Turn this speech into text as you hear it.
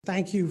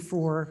Thank you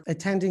for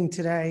attending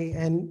today.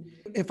 And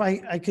if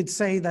I could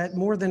say that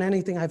more than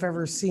anything I've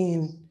ever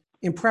seen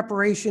in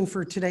preparation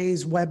for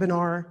today's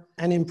webinar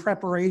and in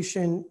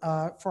preparation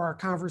for our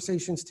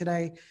conversations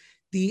today,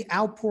 the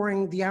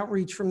outpouring, the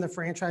outreach from the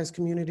franchise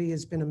community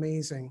has been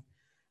amazing.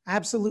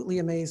 Absolutely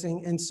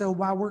amazing. And so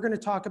while we're going to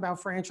talk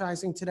about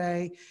franchising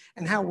today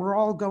and how we're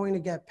all going to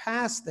get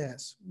past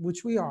this,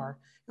 which we are,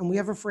 and we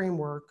have a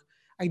framework,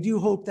 I do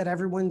hope that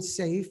everyone's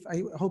safe.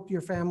 I hope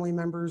your family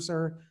members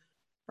are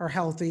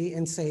healthy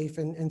and safe.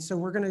 And so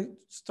we're going to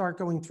start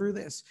going through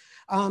this.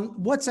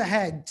 What's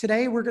ahead?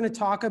 Today, we're going to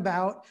talk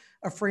about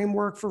a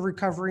framework for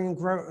recovery and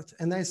growth.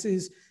 And this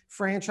is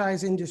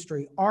franchise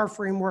industry, our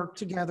framework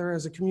together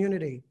as a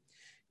community.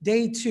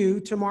 Day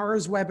 2,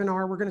 tomorrow's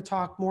webinar, we're going to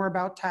talk more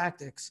about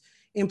tactics,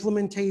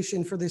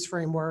 implementation for this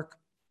framework.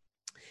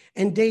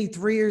 And day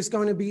 3 is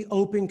going to be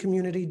open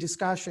community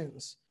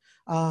discussions.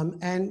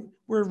 And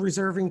we're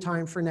reserving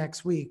time for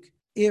next week.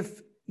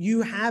 If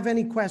you have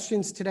any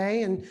questions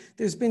today, and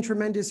there's been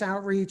tremendous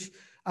outreach,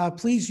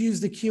 please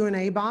use the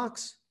Q&A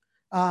box.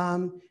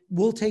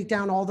 We'll take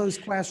down all those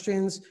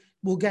questions.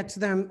 We'll get to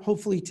them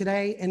hopefully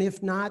today. And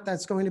if not,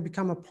 that's going to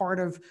become a part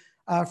of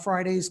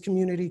Friday's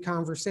community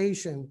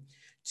conversation.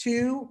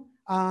 2,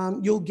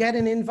 you'll get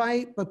an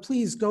invite, but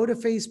please go to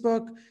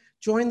Facebook,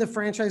 join the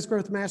Franchise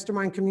Growth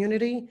Mastermind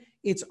community.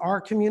 It's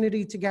our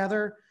community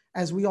together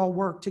as we all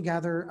work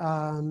together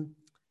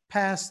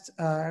past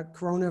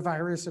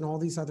coronavirus and all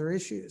these other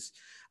issues.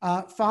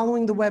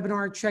 Following the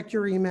webinar, check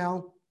your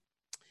email.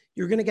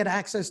 You're going to get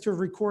access to a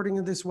recording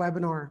of this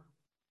webinar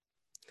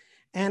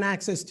and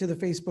access to the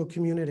Facebook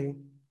community.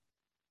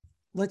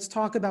 Let's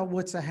talk about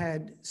what's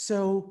ahead.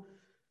 So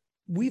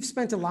we've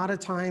spent a lot of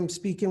time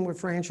speaking with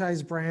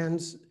franchise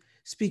brands,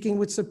 speaking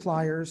with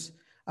suppliers.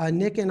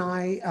 Nick and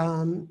I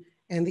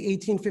and the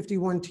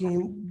 1851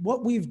 team,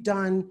 what we've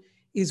done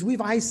is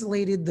we've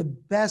isolated the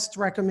best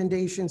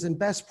recommendations and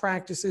best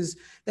practices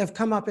that have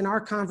come up in our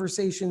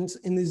conversations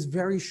in this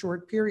very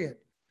short period.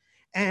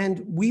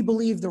 And we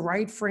believe the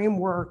right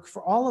framework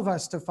for all of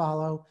us to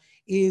follow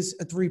is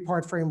a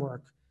 3-part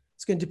framework.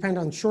 It's going to depend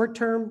on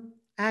short-term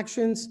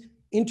actions,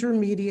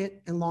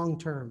 intermediate, and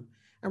long-term.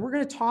 And we're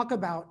going to talk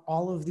about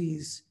all of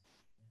these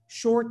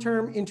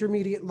short-term,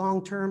 intermediate,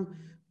 long-term.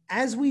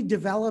 As we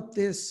develop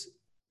this,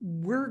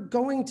 we're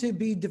going to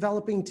be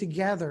developing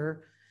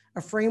together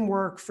a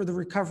framework for the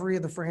recovery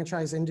of the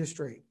franchise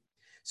industry.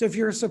 So if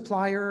you're a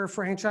supplier or a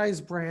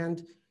franchise brand,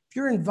 if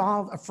you're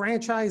involved, a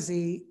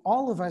franchisee,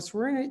 all of us,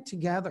 we're in it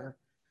together.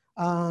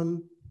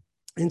 And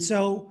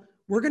so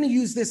we're going to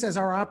use this as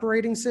our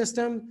operating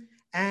system.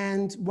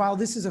 And while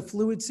this is a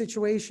fluid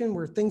situation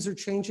where things are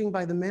changing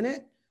by the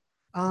minute,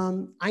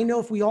 I know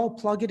if we all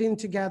plug it in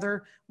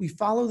together, we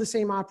follow the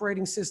same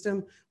operating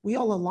system, we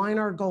all align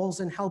our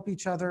goals and help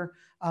each other,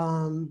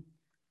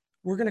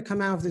 we're going to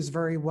come out of this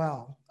very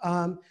well.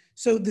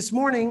 So this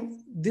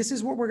morning, this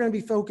is what we're going to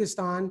be focused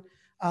on.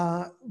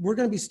 We're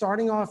going to be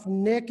starting off,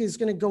 Nick is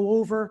going to go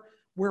over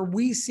where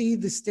we see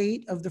the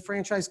state of the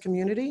franchise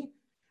community.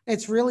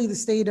 It's really the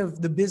state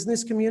of the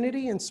business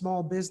community and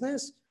small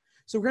business.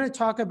 So we're going to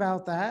talk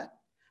about that.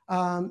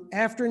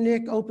 After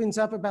Nick opens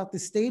up about the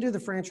state of the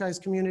franchise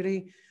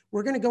community,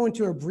 we're going to go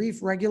into a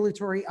brief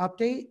regulatory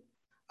update.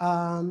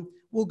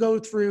 We'll go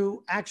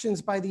through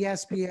actions by the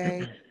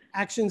SBA,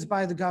 actions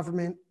by the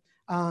government,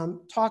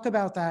 talk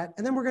about that,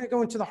 and then we're going to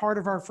go into the heart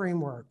of our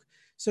framework.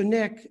 So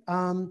Nick,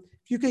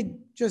 if you could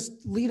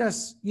just lead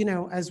us,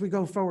 as we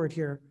go forward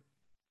here.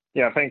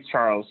 Yeah, thanks,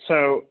 Charles.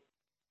 So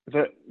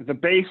the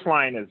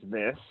baseline is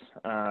this.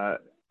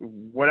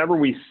 Whatever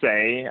we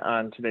say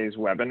on today's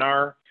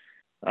webinar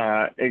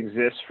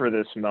exists for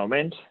this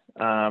moment,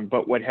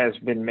 but what has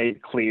been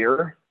made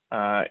clear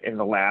in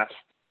the last,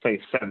 say,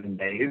 7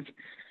 days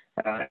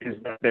is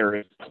that there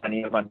is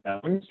plenty of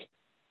unknowns.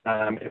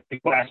 If we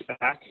flash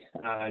back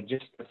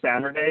just a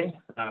Saturday,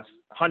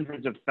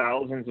 hundreds of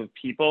thousands of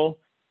people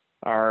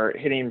are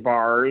hitting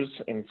bars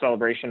in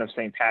celebration of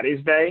St.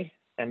 Patty's Day.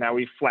 And now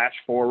we flash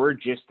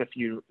forward just a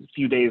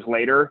few days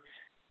later,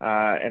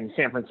 and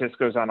San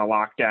Francisco's on a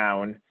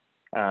lockdown,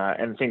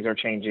 and things are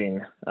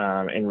changing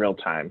in real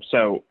time.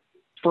 So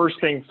first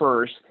thing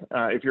first,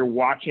 if you're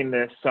watching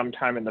this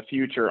sometime in the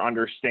future,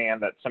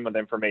 understand that some of the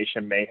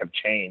information may have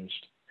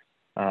changed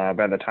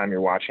by the time you're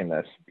watching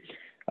this.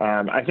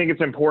 I think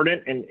it's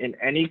important in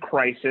any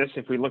crisis,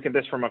 if we look at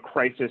this from a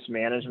crisis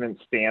management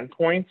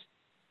standpoint,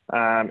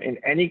 in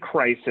any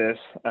crisis,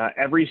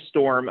 every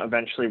storm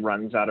eventually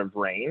runs out of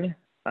rain,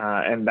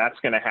 and that's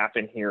going to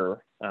happen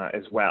here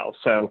as well.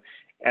 So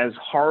as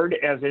hard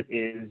as it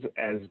is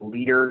as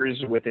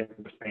leaders within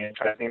the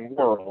franchising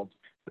world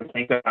to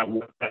think about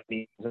what that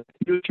means in the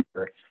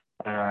future,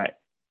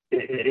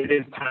 it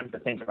is time to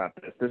think about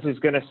this. This is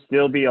going to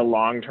still be a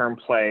long-term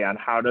play on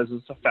how does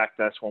this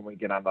affect us when we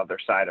get on the other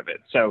side of it.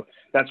 So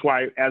that's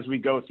why as we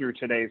go through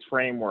today's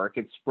framework,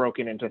 it's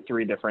broken into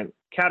 3 different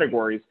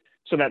categories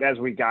so that as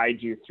we guide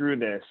you through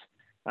this,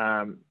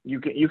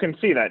 you can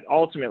see that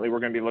ultimately we're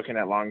going to be looking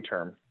at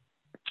long-term.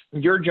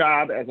 your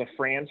job as a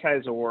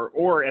franchisor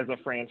or as a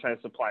franchise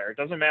supplier, it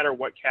doesn't matter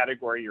what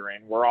category you're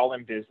in, we're all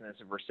in business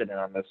if we're sitting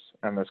on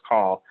this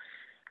call,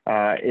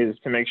 is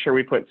to make sure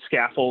we put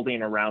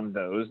scaffolding around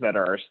those that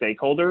are our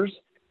stakeholders.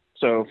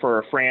 So for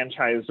a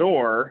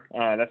franchisor,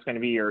 that's going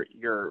to be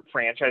your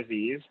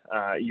franchisees,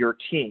 your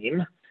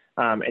team,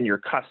 and your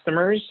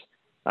customers.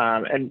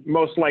 And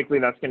most likely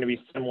that's going to be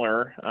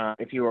similar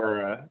if you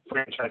are a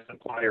franchise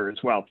supplier as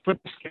well. Put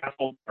the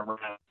scaffold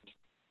around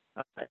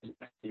as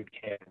best you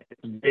can.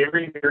 It's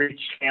very, very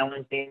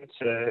challenging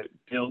to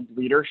build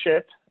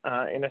leadership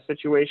in a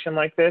situation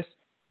like this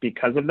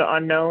because of the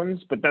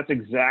unknowns, but that's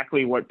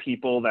exactly what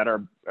people that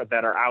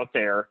are out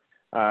there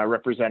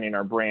representing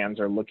our brands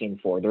are looking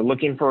for. They're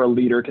looking for a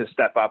leader to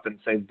step up and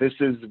say, this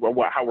is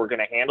how we're going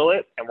to handle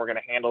it, and we're going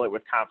to handle it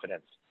with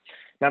confidence.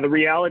 Now, the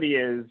reality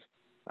is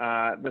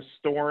the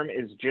storm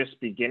is just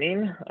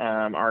beginning.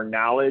 Our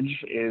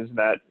knowledge is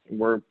that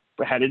we're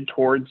headed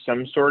towards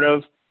some sort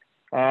of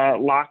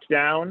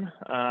lockdown,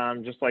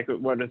 just like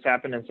what has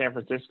happened in San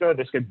Francisco.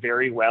 This could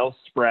very well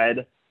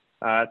spread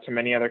to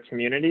many other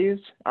communities.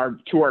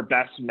 To our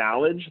best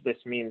knowledge, this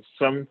means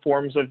some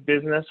forms of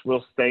business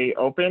will stay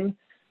open.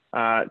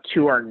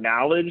 To our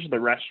knowledge, the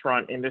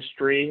restaurant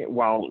industry,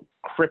 while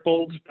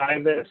crippled by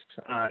this,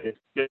 is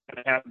still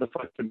going to have the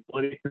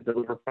flexibility to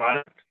deliver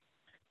product.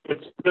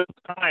 It's still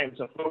time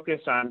to focus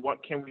on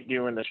what can we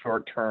do in the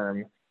short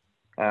term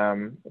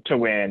to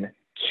win.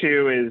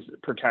 2 is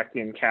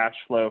protecting cash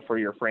flow for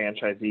your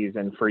franchisees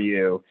and for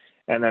you.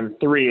 And then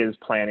 3 is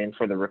planning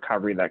for the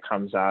recovery that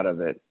comes out of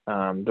it.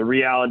 The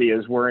reality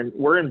is we're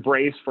in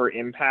brace for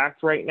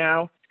impact right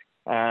now.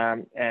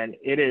 And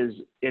it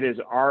is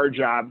our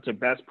job to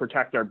best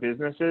protect our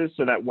businesses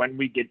so that when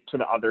we get to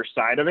the other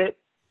side of it,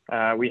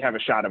 we have a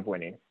shot of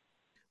winning.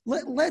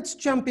 Let's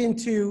jump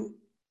into,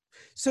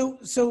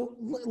 so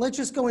let's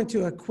just go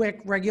into a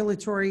quick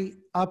regulatory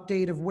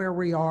update of where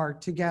we are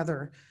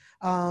together.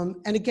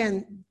 And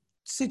again,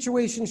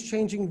 situations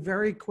changing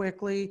very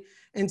quickly.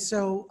 And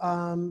so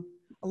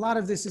a lot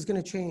of this is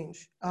going to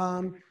change.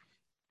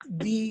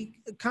 The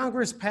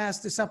Congress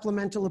passed the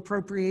Supplemental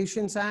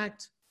Appropriations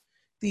Act.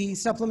 The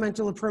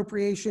Supplemental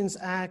Appropriations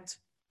Act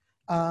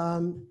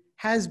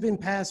has been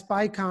passed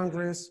by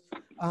Congress,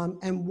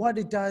 and what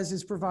it does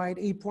is provide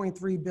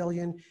 $8.3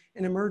 billion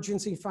in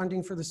emergency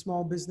funding for the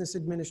Small Business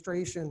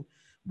Administration.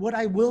 What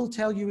I will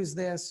tell you is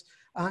this,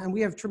 and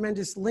we have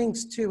tremendous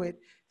links to it.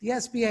 The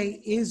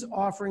SBA is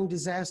offering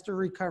disaster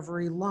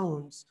recovery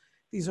loans.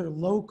 These are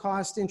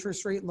low-cost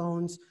interest rate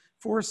loans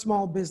for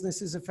small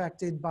businesses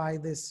affected by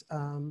this,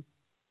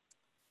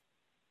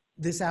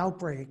 this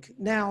outbreak.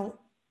 Now,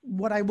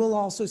 what I will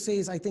also say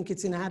is I think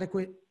it's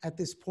inadequate at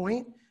this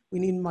point. We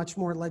need much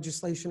more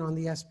legislation on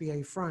the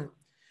SBA front.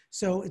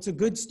 So it's a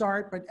good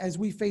start, but as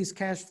we face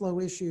cash flow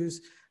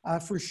issues,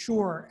 for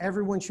sure,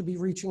 everyone should be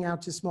reaching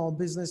out to Small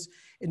Business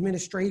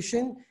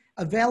Administration.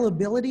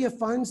 Availability of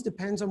funds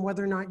depends on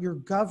whether or not your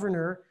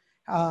governor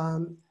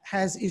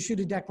has issued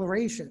a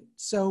declaration.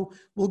 So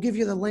we'll give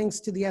you the links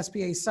to the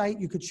SBA site.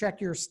 You could check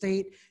your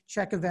state,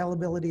 check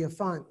availability of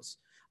funds.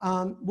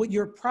 What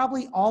you're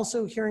probably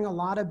also hearing a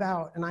lot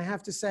about, and I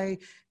have to say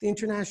the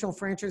International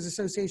Franchise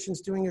Association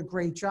is doing a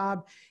great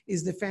job,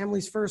 is the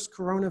Families First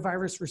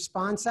Coronavirus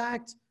Response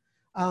Act.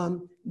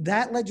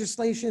 That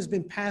legislation has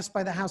been passed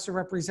by the House of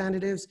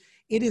Representatives.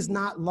 It is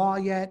not law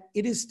yet.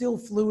 It is still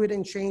fluid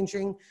and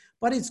changing,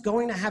 but it's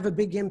going to have a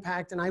big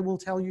impact. And I will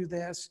tell you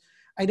this,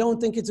 I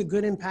don't think it's a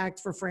good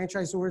impact for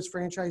franchisors,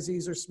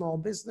 franchisees, or small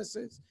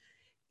businesses.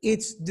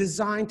 It's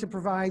designed to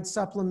provide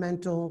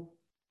supplemental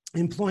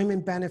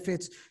employment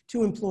benefits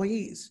to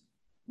employees.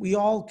 We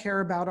all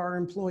care about our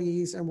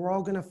employees and we're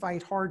all going to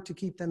fight hard to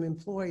keep them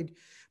employed,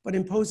 but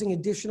imposing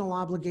additional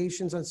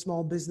obligations on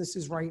small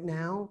businesses right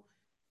now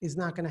is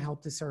not going to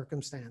help the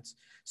circumstance.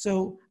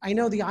 So I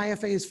know the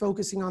IFA is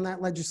focusing on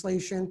that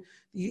legislation.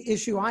 The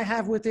issue I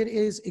have with it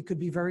is it could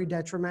be very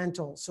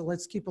detrimental. So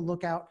let's keep a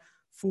lookout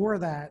for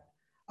that.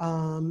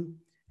 And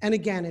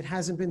again, it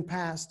hasn't been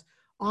passed.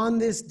 On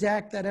this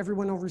deck that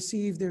everyone will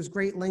receive, there's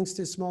great links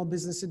to Small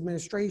Business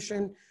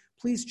Administration.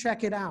 Please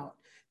check it out.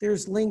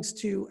 There's links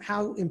to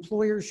how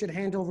employers should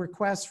handle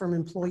requests from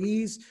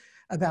employees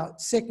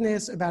about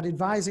sickness, about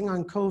advising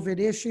on COVID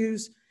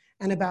issues,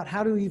 and about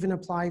how to even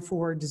apply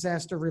for a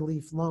disaster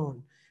relief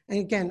loan. And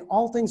again,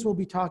 all things we'll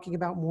be talking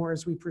about more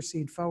as we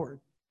proceed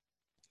forward.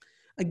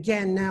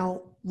 Again,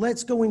 now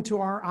let's go into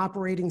our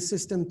operating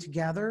system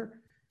together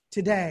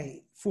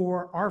today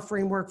for our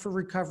framework for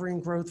recovery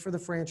and growth for the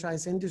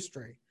franchise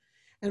industry.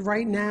 And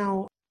right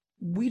now,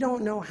 we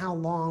don't know how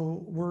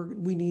long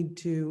we need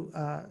to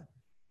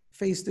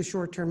face the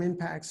short-term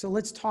impacts. So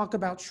let's talk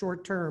about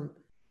short-term.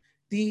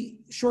 The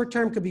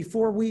short-term could be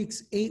 4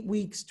 weeks, 8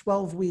 weeks,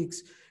 12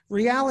 weeks.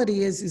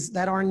 Reality is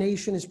that our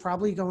nation is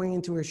probably going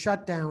into a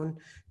shutdown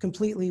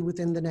completely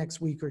within the next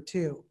week or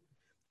two.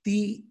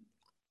 The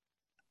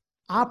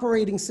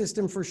operating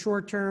system for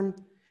short-term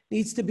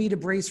needs to be to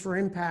brace for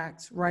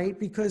impact, right?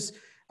 Because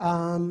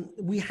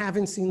we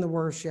haven't seen the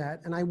worst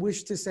yet. And I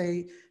wish to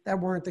say that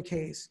weren't the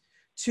case.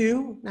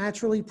 2,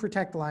 naturally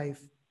protect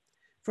life.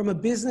 From a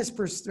business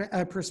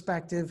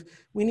perspective,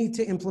 we need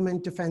to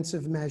implement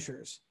defensive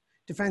measures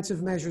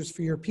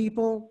for your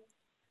people,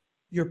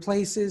 your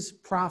places,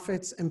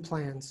 profits, and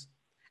plans.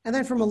 And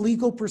then from a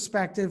legal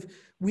perspective,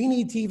 we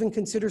need to even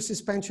consider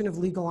suspension of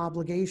legal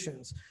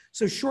obligations.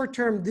 So short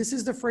term, this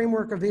is the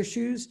framework of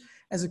issues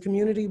as a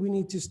community we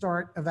need to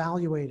start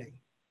evaluating.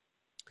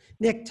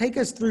 Nick, take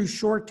us through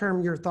short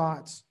term, your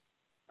thoughts.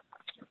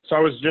 So I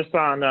was just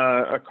on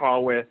a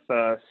call with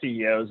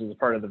CEOs as a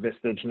part of the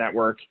Vistage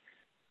network.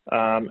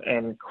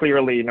 And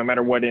clearly, no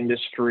matter what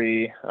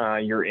industry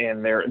you're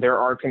in, there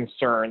are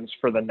concerns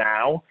for the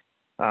now.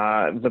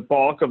 The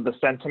bulk of the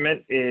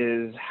sentiment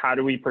is how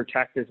do we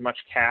protect as much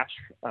cash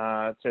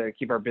to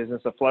keep our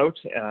business afloat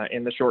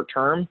in the short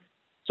term.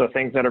 So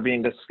things that are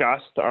being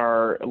discussed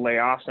are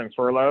layoffs and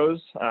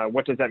furloughs.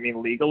 What does that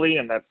mean legally?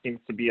 And that seems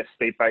to be a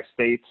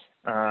state-by-state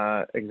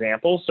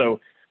example. So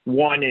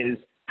one is,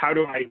 how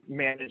do I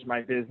manage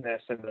my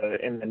business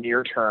in the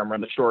near term or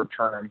the short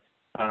term?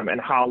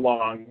 And how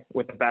long,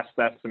 with the best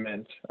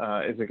estimate,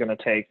 is it going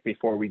to take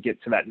before we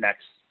get to that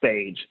next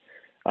stage?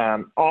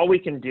 All we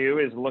can do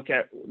is look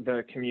at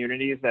the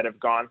communities that have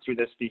gone through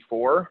this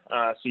before.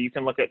 So you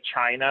can look at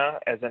China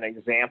as an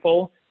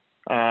example.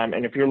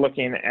 And if you're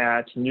looking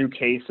at new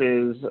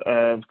cases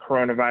of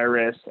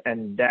coronavirus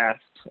and deaths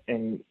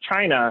in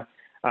China,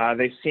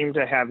 they seem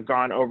to have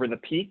gone over the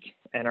peak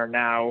and are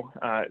now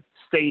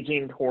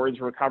staging towards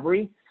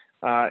recovery.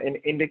 An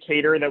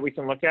indicator that we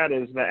can look at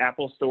is the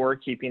Apple Store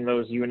keeping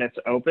those units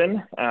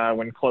open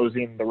when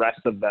closing the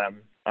rest of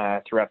them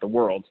throughout the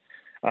world.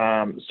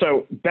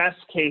 So best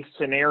case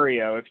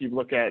scenario, if you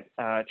look at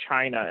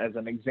China as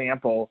an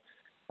example,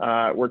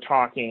 we're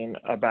talking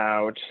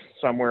about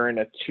somewhere in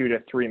a 2 to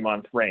 3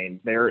 month range.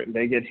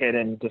 They get hit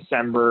in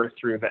December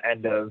through the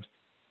end of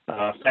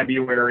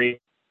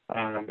February.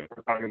 We're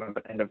talking about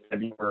the end of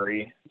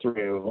February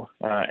through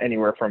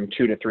anywhere from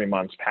 2 to 3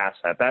 months past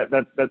that.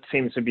 That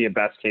seems to be a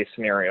best case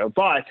scenario.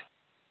 But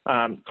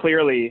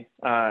clearly,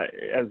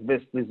 as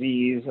this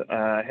disease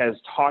has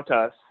taught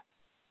us,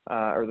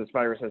 or this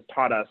virus has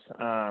taught us,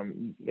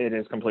 it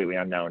is completely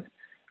unknown.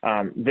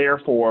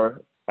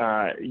 Therefore,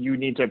 you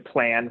need to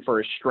plan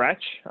for a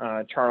stretch.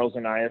 Charles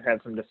and I have had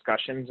some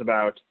discussions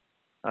about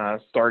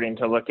starting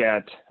to look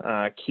at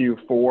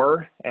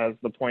Q4 as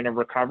the point of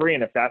recovery.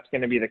 And if that's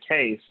going to be the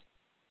case,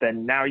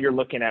 then now you're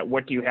looking at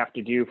what do you have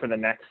to do for the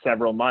next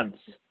several months,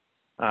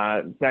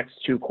 next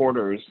 2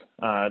 quarters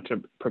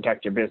to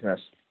protect your business.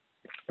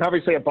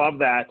 Obviously, above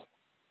that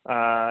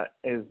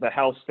is the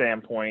health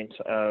standpoint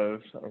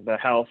of the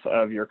health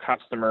of your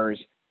customers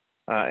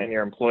and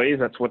your employees.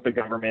 That's what the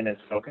government is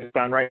focused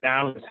on right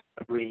now, is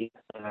how we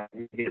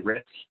mitigate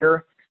risk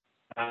here.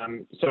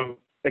 So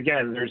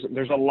again,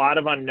 there's a lot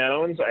of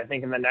unknowns. I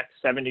think in the next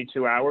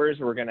 72 hours,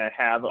 we're going to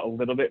have a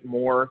little bit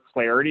more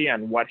clarity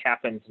on what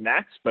happens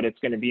next, but it's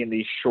going to be in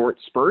these short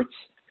spurts.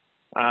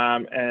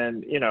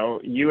 And,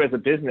 you as a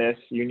business,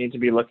 you need to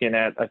be looking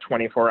at a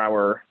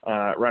 24-hour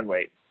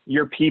runway.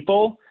 Your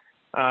people,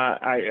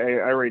 I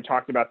already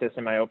talked about this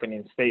in my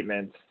opening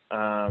statement,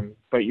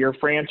 but your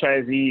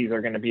franchisees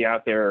are going to be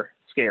out there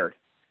scared.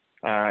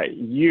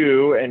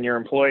 You and your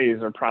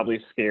employees are probably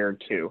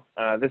scared too.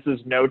 This is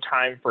no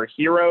time for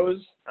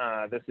heroes.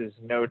 This is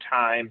no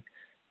time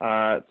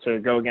to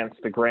go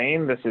against the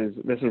grain. This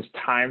is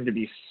time to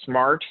be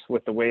smart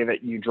with the way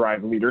that you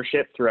drive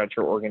leadership throughout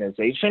your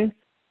organization.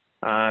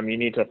 You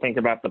need to think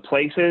about the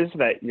places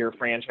that your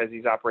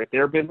franchisees operate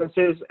their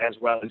businesses as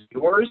well as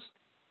yours.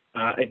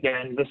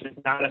 Again, this is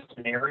not a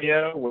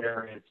scenario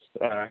where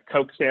it's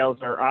Coke sales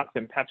are up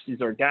and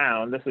Pepsi's are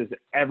down. This is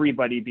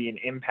everybody being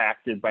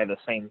impacted by the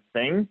same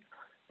thing.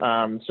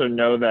 So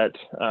know that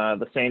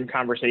the same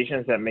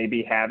conversations that may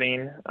be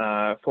having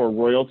for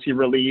royalty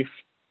relief,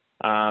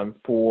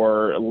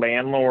 for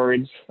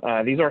landlords,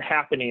 these are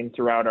happening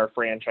throughout our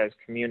franchise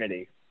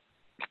community.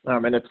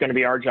 And it's going to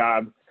be our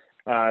job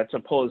to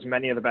pull as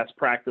many of the best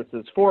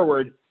practices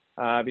forward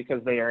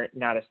because they are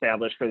not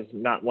established, because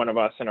not one of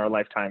us in our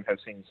lifetime have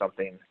seen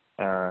something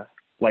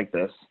like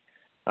this.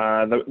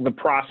 The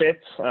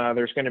profits,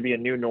 there's going to be a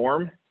new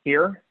norm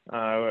here.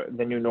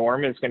 The new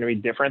norm is going to be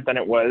different than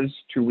it was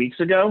 2 weeks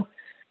ago.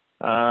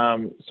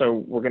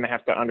 So we're going to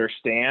have to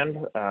understand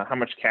how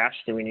much cash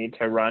do we need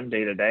to run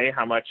day to day,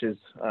 how much is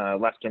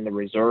left in the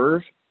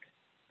reserve,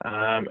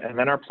 and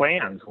then our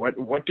plans.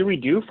 What do we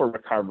do for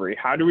recovery?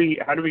 How do we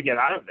get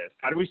out of this?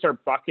 How do we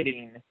start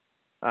bucketing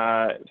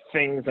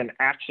things and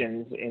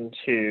actions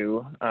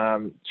into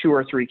 2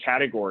 or 3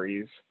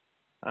 categories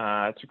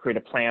to create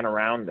a plan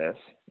around this?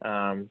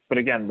 But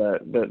again,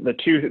 the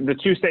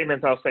two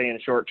statements I'll say in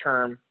short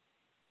term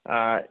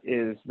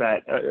is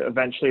that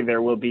eventually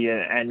there will be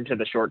an end to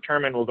the short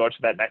term and we'll go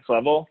to that next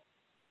level.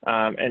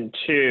 And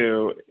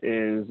 2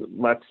 is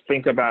let's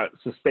think about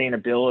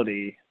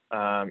sustainability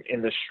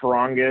in the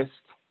strongest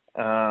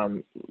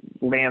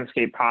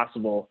landscape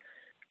possible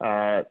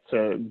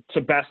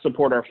to best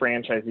support our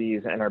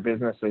franchisees and our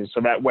businesses, so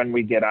that when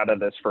we get out of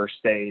this first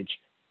stage,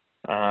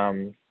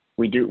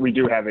 we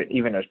do have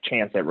even a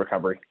chance at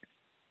recovery.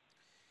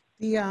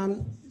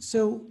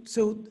 So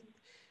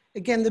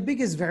again, the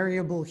biggest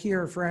variable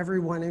here for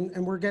everyone,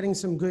 and we're getting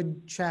some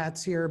good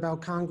chats here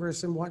about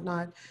Congress and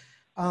whatnot.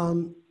 I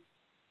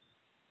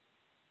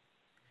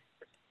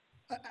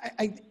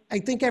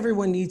think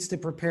everyone needs to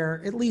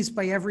prepare, at least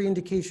by every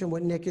indication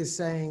what Nick is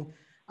saying.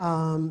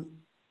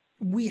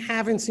 We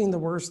haven't seen the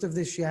worst of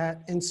this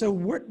yet. And so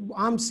what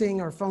I'm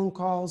seeing are phone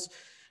calls,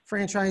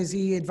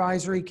 franchisee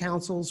advisory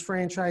councils,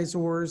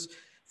 franchisors,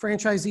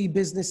 franchisee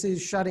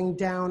businesses shutting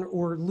down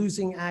or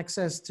losing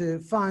access to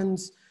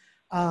funds,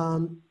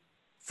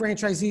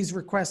 franchisees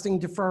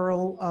requesting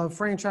deferral of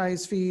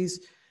franchise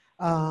fees.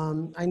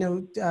 I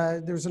know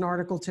there's an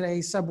article today,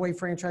 Subway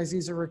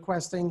franchisees are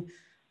requesting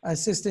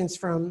assistance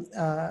from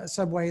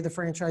Subway, the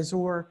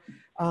franchisor.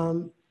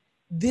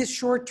 This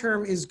short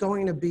term is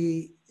going to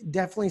be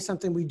definitely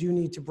something we do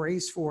need to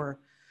brace for.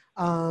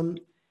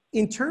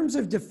 In terms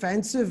of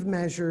defensive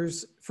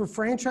measures for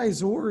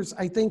franchisors,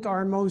 I think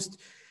our most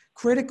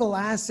critical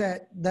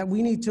asset that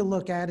we need to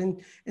look at, and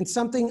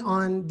something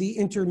on the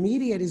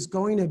intermediate, is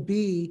going to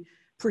be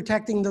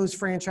protecting those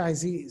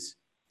franchisees.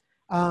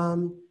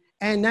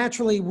 And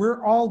naturally,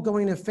 we're all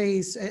going to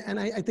face, and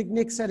I think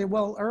Nick said it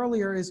well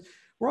earlier, is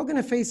we're all going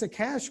to face a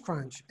cash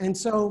crunch. And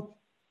so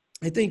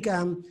I think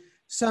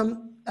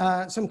some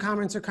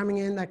comments are coming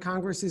in that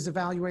Congress is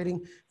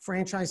evaluating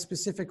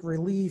franchise-specific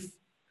relief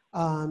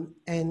and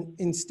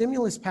in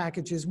stimulus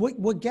packages.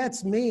 What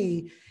gets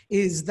me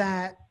is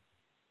that,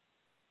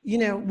 you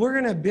know, we're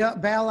going to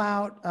bail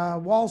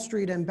out Wall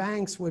Street and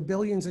banks with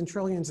billions and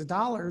trillions of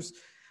dollars,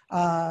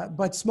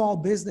 but small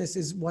business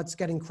is what's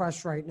getting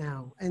crushed right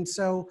now. And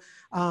so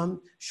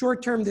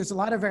short term, there's a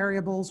lot of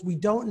variables. We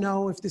don't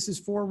know if this is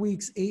 4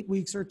 weeks, 8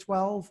 weeks, or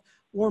 12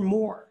 or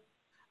more.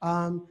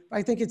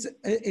 I think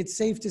it's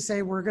safe to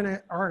say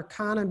our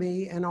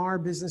economy and our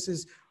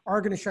businesses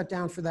are going to shut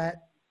down for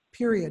that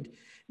period.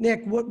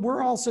 Nick, what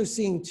we're also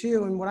seeing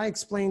too, and what I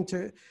explain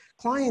to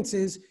clients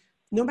is,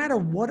 no matter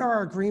what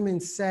our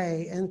agreements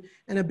say,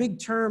 and a big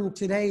term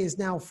today is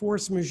now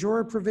force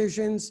majeure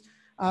provisions,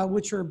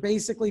 which are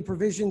basically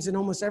provisions in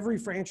almost every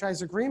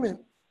franchise agreement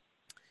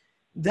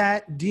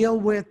that deal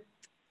with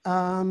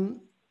an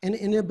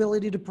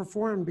inability to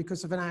perform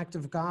because of an act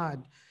of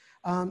God.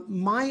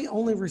 My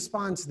only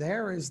response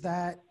there is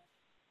that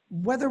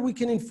whether we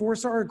can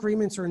enforce our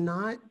agreements or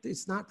not,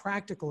 it's not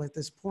practical at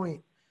this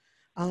point.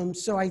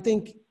 So I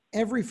think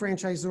every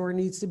franchisor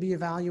needs to be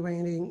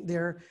evaluating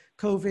their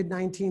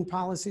COVID-19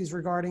 policies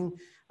regarding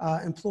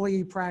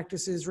employee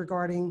practices,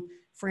 regarding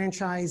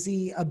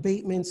franchisee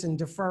abatements and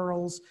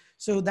deferrals.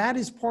 So that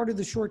is part of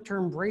the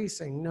short-term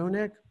bracing. No,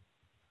 Nick?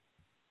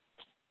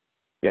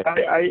 Yeah,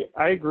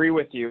 I agree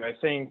with you. I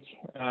think,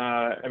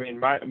 I mean,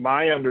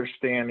 my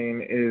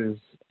understanding is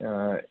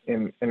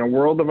in a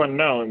world of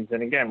unknowns,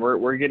 and again,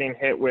 we're getting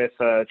hit with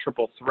a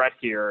triple threat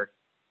here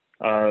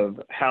of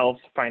health,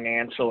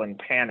 financial, and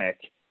panic,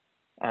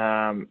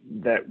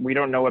 that we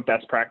don't know what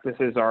best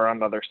practices are on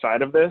the other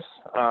side of this.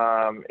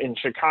 In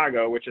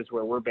Chicago, which is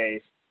where we're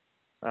based,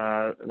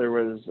 there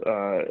was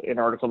an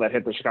article that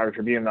hit the Chicago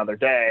Tribune the other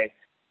day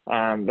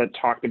that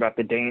talked about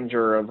the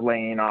danger of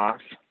laying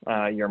off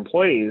your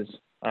employees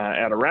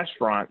at a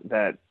restaurant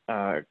that,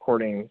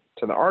 according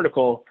to the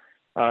article,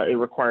 it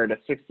required a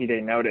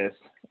 60-day notice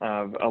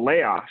of a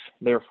layoff.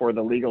 Therefore,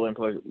 the legal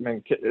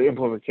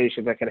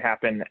implications that could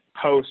happen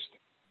post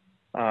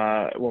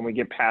when we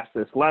get past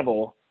this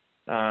level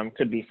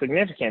could be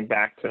significant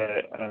back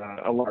to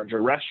a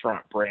larger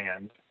restaurant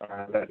brand.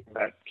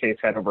 That case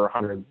had over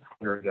 100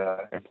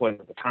 employees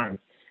at the time.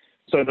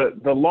 So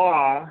the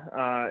law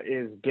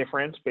is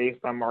different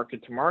based on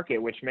market to market,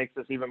 which makes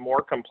this even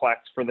more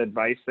complex for the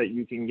advice that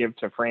you can give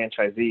to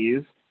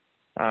franchisees.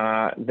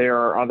 There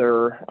are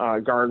other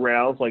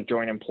guardrails like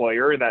joint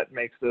employer that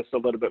makes this a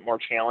little bit more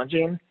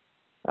challenging.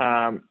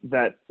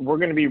 That we're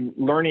going to be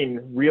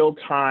learning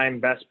real-time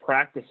best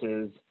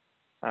practices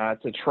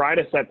to try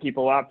to set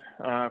people up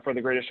for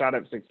the greatest shot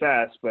at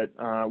success. But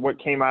what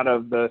came out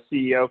of the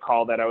CEO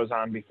call that I was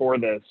on before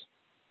this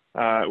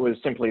was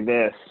simply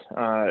this: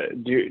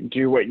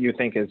 do what you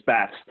think is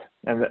best,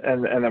 and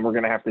then we're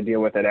going to have to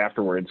deal with it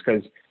afterwards,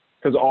 because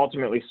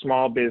ultimately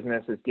small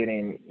business is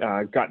getting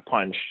gut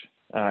punched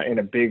in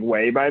a big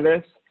way by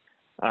this,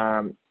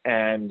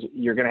 and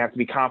you're going to have to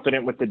be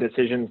confident with the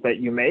decisions that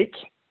you make,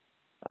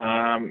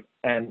 and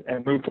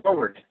move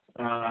forward.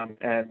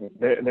 And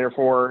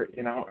therefore,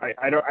 you know,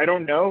 I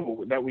don't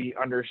know that we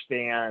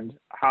understand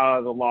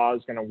how the law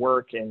is going to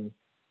work in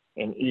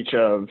each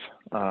of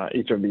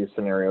these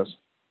scenarios.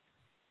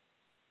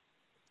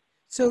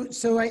 So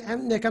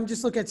Nick, I'm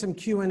just looking at some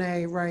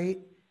Q&A, right?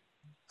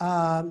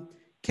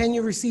 Can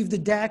you receive the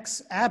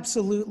decks?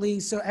 Absolutely.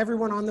 So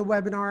everyone on the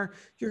webinar,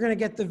 you're going to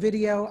get the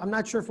video. I'm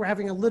not sure if we're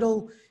having a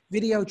little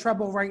video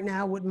trouble right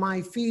now with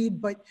my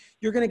feed, but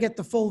you're going to get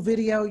the full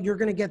video. You're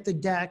going to get the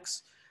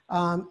decks.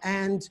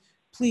 And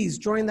please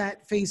join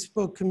that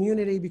Facebook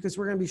community, because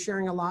we're going to be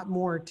sharing a lot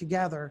more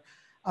together.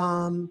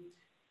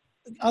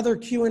 Other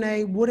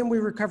Q&A, wouldn't we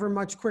recover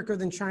much quicker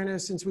than China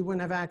since we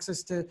wouldn't have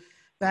access to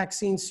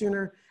vaccines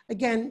sooner?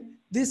 Again,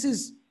 this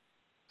is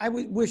I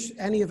would wish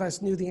any of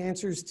us knew the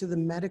answers to the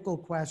medical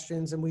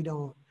questions, and we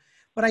don't.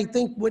 But I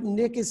think what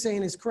Nick is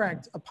saying is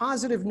correct. A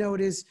positive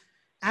note is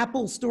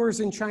Apple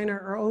stores in China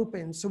are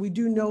open. So we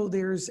do know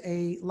there's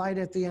a light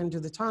at the end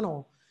of the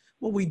tunnel.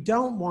 What we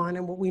don't want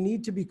and what we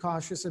need to be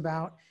cautious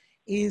about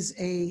is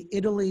a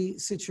Italy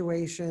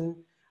situation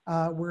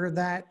where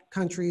that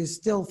country is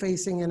still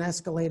facing an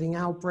escalating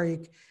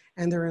outbreak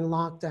and they're in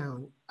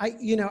lockdown.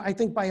 I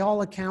think by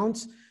all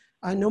accounts,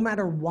 no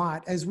matter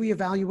what, as we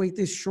evaluate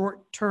this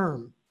short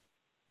term,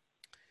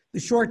 the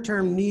short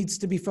term needs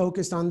to be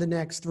focused on the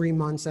next 3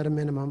 months at a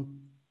minimum.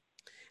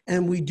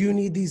 And we do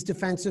need these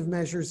defensive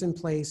measures in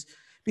place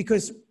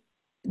because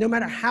no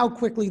matter how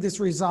quickly this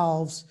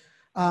resolves,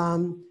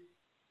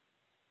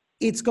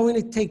 it's going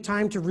to take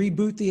time to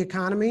reboot the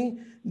economy.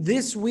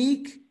 This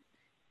week,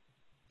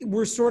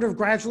 we're sort of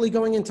gradually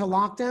going into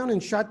lockdown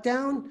and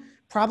shutdown.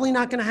 Probably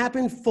not going to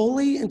happen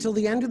fully until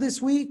the end of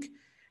this week.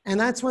 And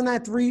that's when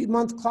that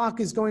 3-month clock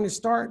is going to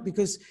start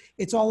because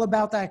it's all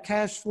about that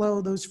cash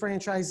flow, those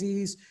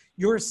franchisees,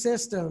 your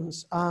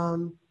systems.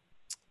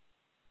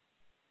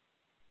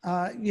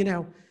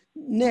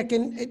 Nick,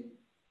 and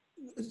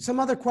some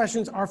other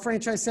questions. Are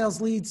franchise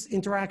sales leads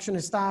interaction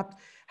has stopped?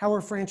 How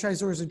are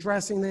franchisors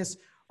addressing this?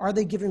 Are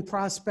they giving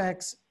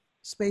prospects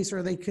space or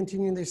are they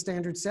continuing their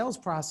standard sales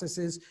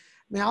processes? I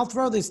mean, I'll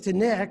throw this to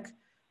Nick.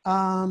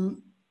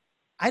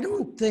 I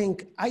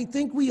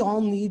think we all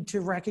need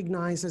to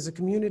recognize as a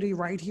community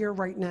right here,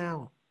 right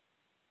now,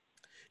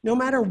 no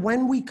matter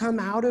when we come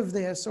out of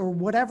this or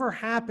whatever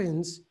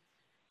happens,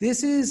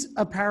 this is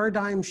a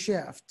paradigm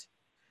shift.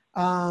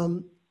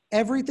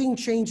 Everything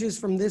changes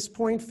from this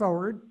point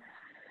forward.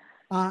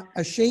 A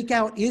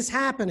shakeout is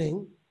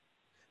happening,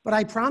 but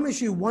I promise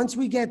you, once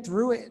we get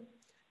through it,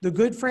 the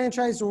good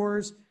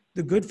franchisors,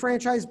 the good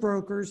franchise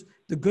brokers,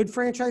 the good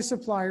franchise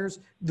suppliers,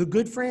 the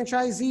good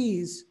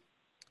franchisees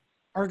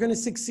are going to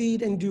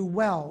succeed and do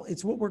well.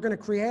 It's what we're going to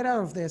create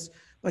out of this,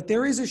 but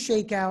there is a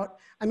shakeout.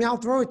 I mean, I'll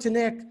throw it to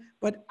Nick,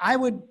 but I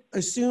would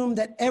assume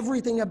that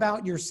everything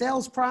about your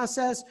sales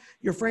process,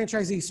 your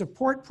franchisee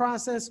support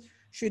process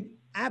should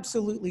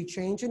absolutely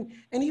change. And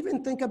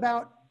even think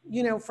about,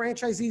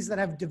 franchisees that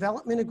have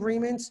development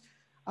agreements.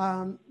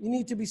 You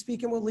need to be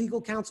speaking with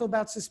legal counsel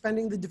about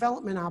suspending the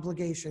development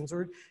obligations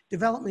or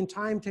development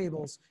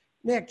timetables.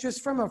 Nick,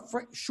 just from a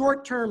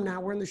short term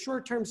now, we're in the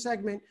short term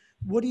segment.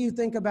 What do you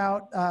think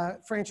about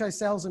franchise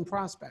sales and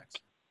prospects?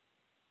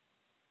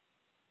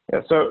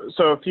 Yeah, so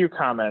a few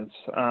comments.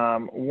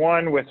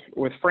 One,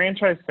 with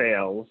franchise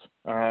sales,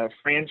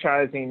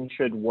 franchising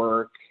should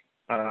work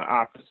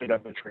opposite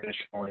of a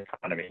traditional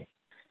economy.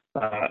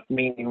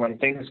 Meaning when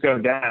things go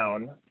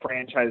down,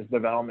 franchise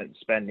development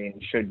spending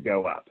should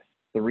go up.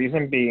 The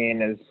reason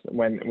being is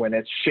when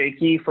it's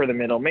shaky for the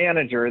middle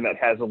manager that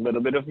has a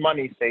little bit of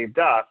money saved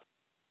up,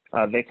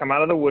 they come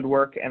out of the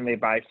woodwork and they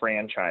buy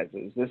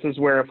franchises. This is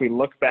where if we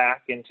look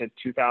back into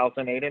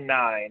 2008 and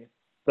 9,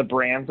 the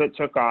brands that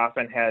took off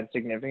and had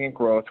significant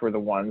growth were the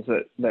ones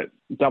that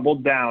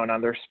doubled down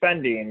on their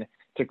spending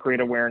to create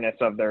awareness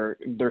of their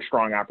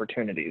strong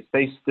opportunities.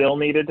 They still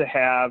needed to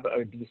have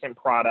a decent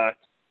product,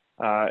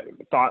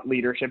 thought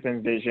leadership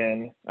and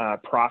vision,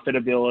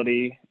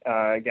 profitability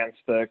against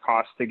the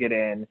cost to get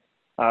in,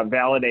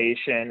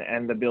 validation,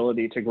 and the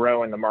ability to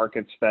grow in the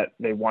markets that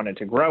they wanted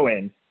to grow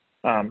in.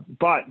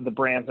 But the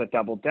brands that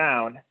doubled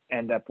down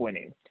end up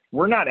winning.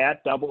 We're not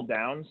at double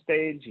down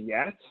stage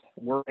yet.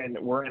 We're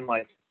in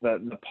like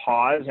the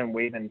pause and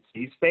wait and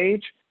see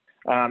stage.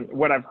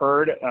 What I've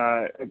heard,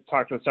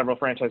 talked with several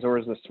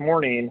franchisors this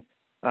morning.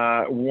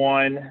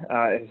 One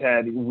has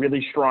had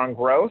really strong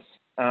growth.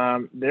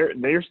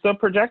 They're still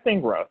projecting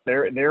growth.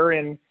 They're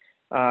in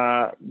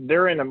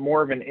a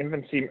more of an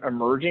infancy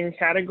emerging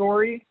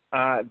category.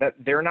 That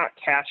they're not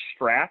cash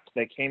strapped.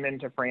 They came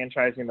into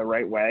franchising the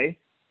right way.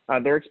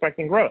 They're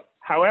expecting growth.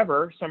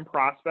 However, some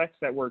prospects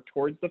that were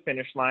towards the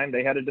finish line,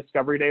 they had a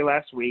discovery day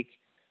last week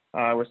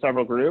with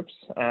several groups,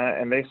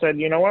 and they said,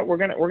 you know what, we're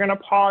gonna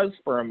pause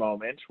for a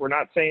moment. We're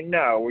not saying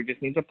no. We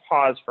just need to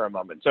pause for a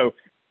moment. So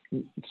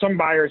some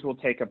buyers will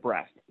take a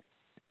breath.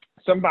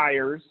 Some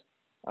buyers,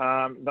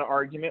 the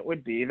argument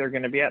would be they're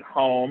going to be at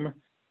home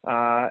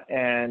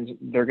and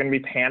they're going to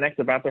be panicked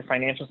about their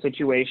financial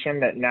situation,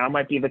 that now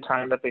might be the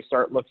time that they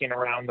start looking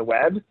around the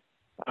web.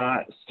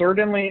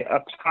 Certainly a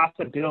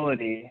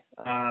possibility,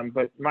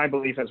 but my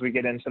belief as we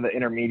get into the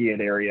intermediate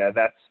area,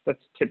 that's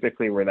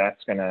typically where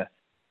that's going to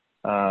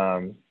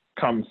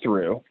come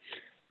through.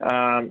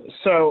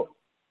 So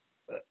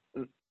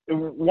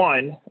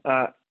one,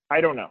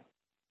 I don't know.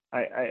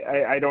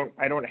 I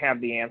don't have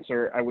the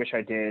answer. I wish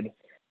I did.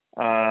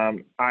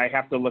 I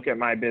have to look at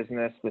my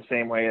business the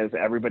same way as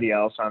everybody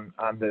else on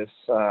this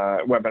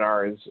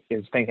webinar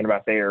is thinking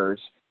about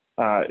theirs.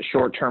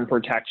 Short-term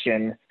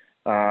protection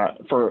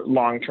for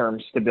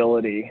long-term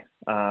stability,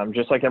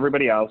 just like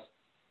everybody else.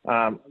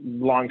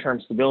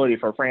 Long-term stability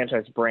for a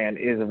franchise brand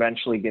is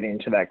eventually getting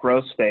to that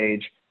growth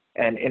stage.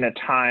 And in a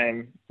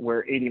time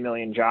where 80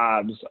 million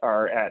jobs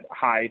are at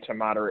high to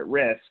moderate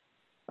risk,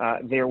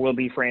 there will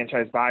be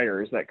franchise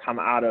buyers that come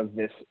out of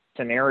this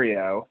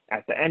scenario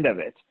at the end of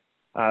it.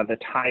 The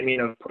timing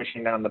of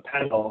pushing down the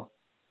pedal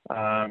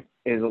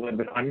is a little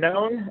bit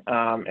unknown.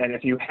 And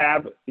if you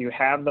have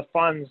the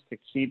funds to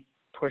keep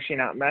pushing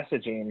out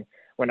messaging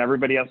when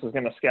everybody else is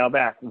going to scale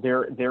back,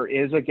 there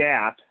is a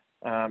gap.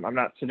 I'm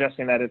not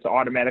suggesting that it's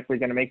automatically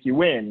going to make you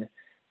win,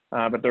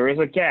 but there is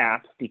a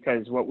gap,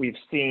 because what we've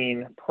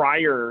seen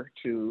prior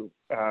to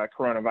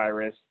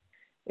coronavirus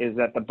is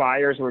that the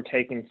buyers were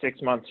taking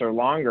 6 months or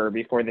longer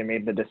before they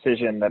made the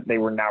decision that they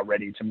were now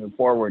ready to move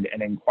forward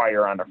and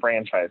inquire on a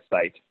franchise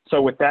site.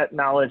 So with that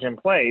knowledge in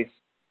place,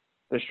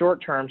 the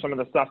short term, some of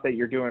the stuff that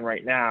you're doing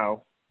right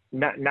now,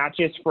 not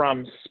just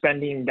from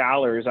spending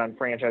dollars on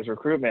franchise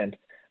recruitment,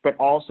 but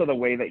also the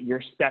way that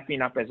you're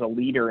stepping up as a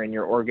leader in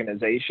your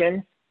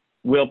organization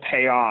will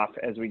pay off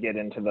as we get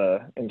into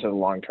the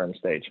long-term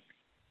stage.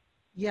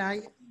 Yeah.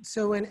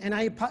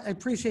 I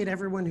appreciate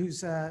everyone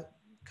who's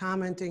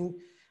commenting.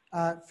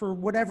 For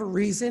whatever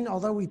reason,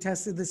 although we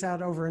tested this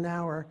out over an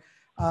hour,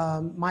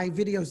 my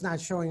video is not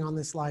showing on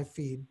this live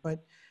feed.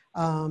 But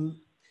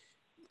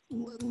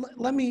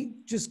let me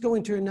just go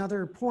into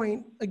another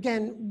point.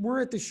 Again,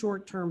 we're at the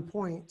short-term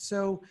point.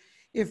 So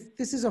if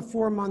this is a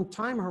 4-month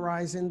time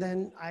horizon,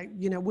 then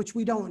which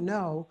we don't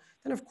know,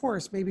 then of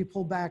course maybe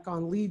pull back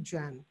on lead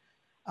gen.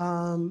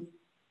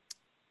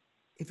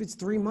 If it's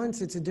 3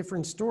 months, it's a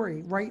different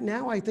story. Right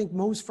now, I think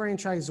most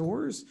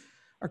franchisors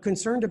are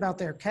concerned about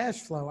their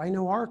cash flow. I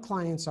know our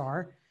clients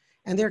are,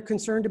 and they're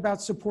concerned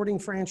about supporting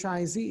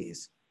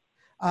franchisees.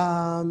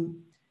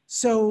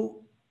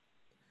 So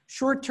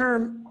short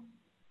term,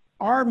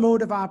 our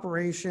mode of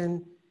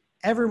operation,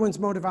 everyone's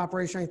mode of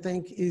operation, I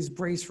think, is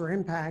brace for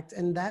impact.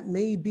 And that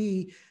may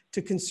be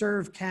to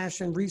conserve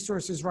cash and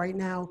resources right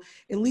now,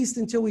 at least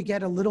until we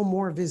get a little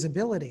more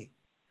visibility.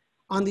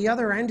 On the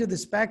other end of the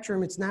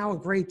spectrum, it's now a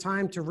great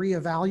time to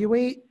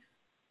reevaluate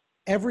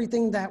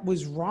everything that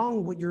was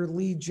wrong with your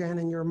lead gen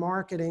and your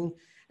marketing.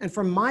 And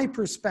from my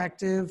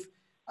perspective,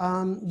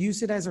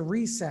 use it as a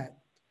reset.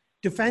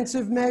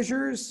 Defensive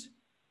measures,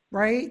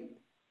 right?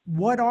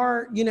 What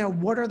are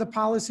the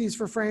policies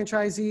for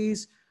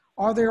franchisees?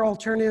 Are there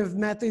alternative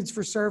methods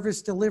for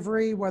service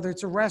delivery, whether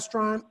it's a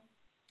restaurant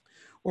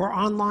or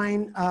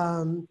online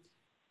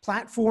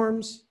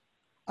platforms?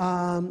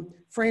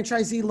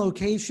 Franchisee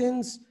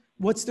locations,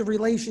 what's the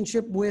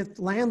relationship with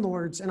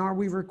landlords? And are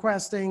we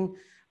requesting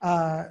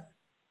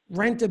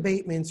rent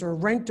abatements or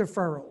rent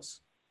deferrals?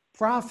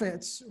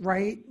 Profits,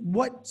 right?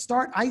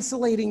 Start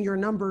isolating your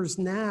numbers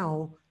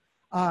now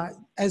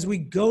as we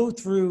go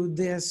through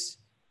this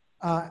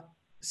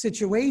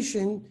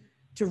situation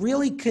to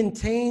really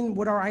contain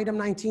what our item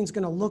 19 is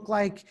going to look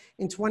like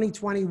in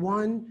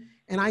 2021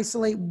 and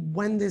isolate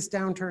when this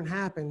downturn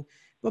happened.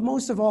 But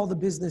most of all, the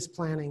business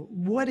planning.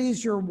 What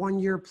is your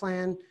 1-year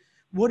plan?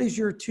 What is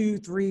your 2,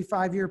 3,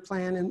 5-year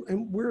plan?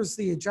 And where's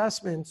the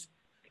adjustments?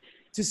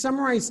 To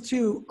summarize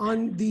too,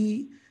 on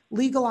the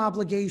legal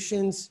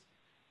obligations,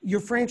 your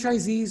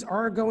franchisees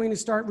are going to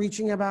start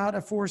reaching about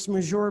a force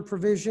majeure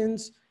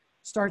provisions,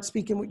 start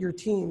speaking with your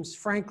teams.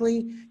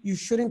 Frankly, you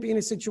shouldn't be in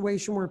a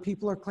situation where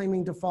people are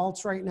claiming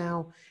defaults right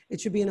now. It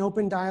should be an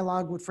open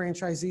dialogue with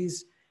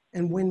franchisees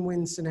and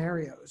win-win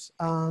scenarios.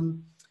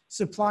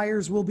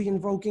 Suppliers will be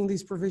invoking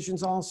these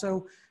provisions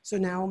also. So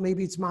now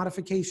maybe it's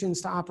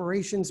modifications to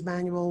operations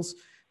manuals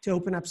to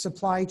open up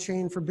supply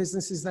chain for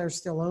businesses that are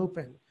still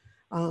open.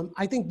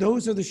 I think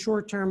those are the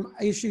short-term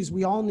issues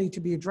we all need to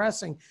be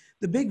addressing.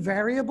 The big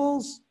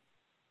variables,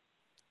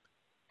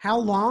 how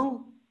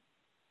long,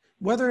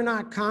 whether or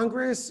not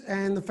Congress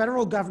and the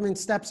federal government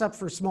steps up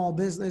for small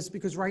business,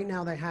 because right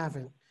now they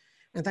haven't.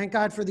 And thank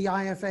God for the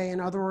IFA and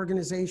other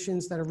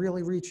organizations that are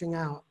really reaching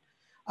out.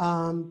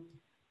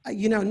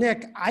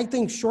 Nick, I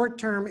think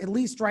short-term, at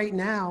least right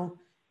now,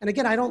 and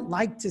again, I don't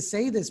like to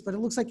say this, but it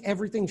looks like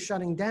everything's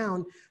shutting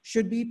down.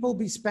 Should people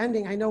be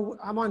spending? I know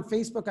I'm on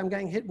Facebook, I'm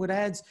getting hit with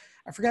ads.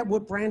 I forget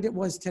what brand it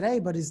was today,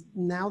 but is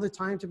now the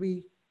time to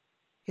be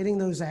hitting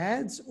those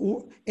ads?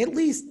 Or at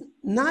least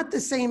not the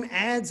same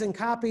ads and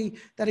copy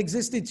that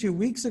existed 2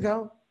 weeks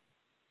ago?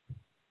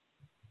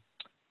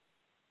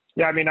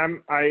 Yeah, I mean,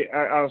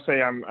 I'll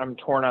say I'm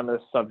torn on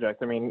this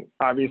subject. I mean,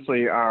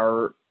 obviously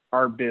our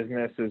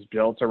business is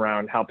built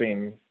around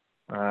helping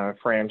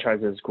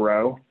franchises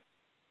grow.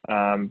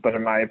 But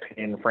in my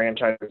opinion,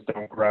 franchises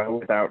don't grow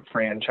without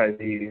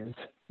franchisees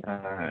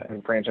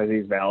and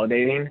franchisees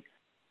validating.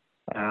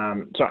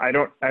 So I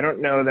don't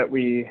know that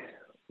we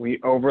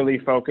overly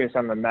focus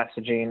on the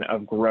messaging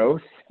of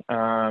growth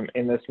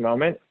in this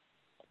moment.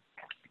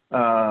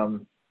 I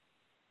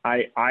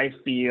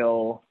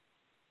feel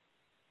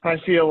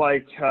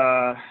like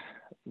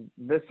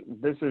this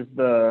is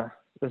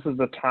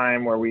the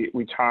time where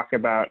we talk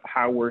about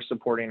how we're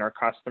supporting our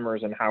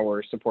customers and how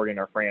we're supporting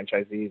our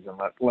franchisees, and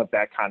let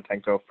that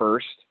content go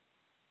first.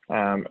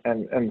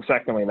 And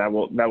secondly, that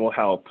will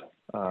help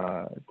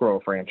grow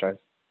a franchise.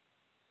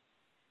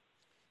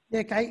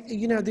 Nick,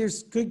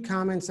 there's good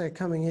comments that are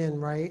coming in,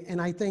 right?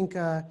 And I think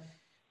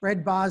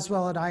Red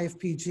Boswell at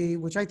IFPG,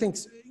 which I think,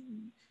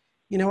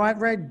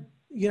 I've read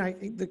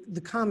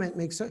the comment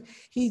makes,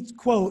 he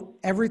quote,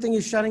 everything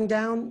is shutting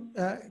down,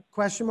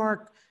 question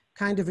mark,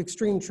 kind of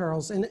extreme,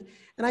 Charles. And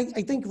I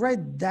think,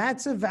 Red,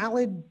 that's a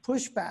valid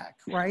pushback,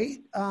 right?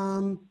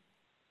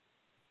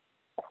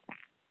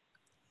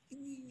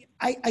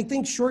 I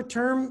think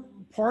short-term,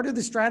 part of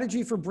the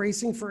strategy for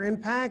bracing for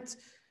impact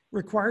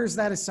requires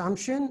that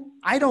assumption.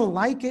 I don't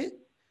like it.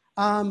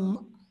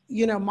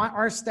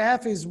 Our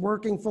staff is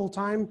working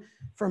full-time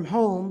from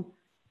home.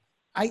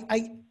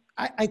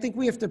 I think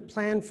we have to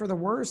plan for the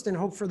worst and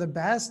hope for the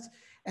best.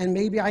 And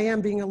maybe I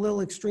am being a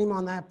little extreme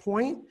on that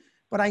point,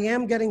 but I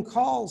am getting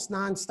calls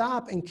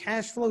nonstop and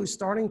cash flow is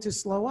starting to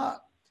slow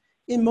up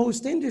in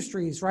most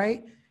industries,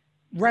 right?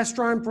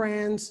 Restaurant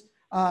brands,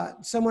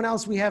 someone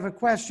else, we have a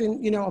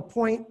question, a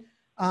point,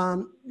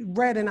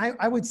 Red, and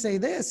I would say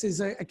this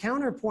is a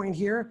counterpoint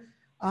here.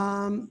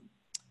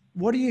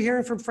 What are you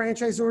hearing from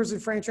franchisors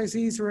and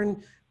franchisees who are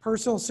in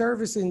personal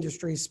service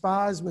industry,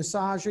 spas,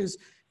 massages,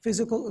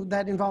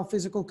 that involve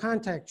physical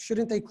contact?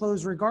 Shouldn't they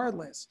close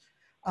regardless?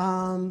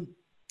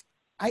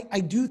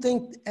 I do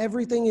think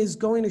everything is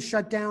going to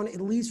shut down,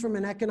 at least from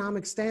an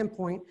economic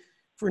standpoint,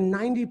 for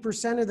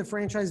 90% of the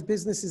franchise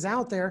businesses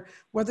out there,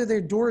 whether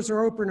their doors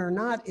are open or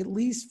not, at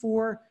least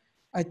for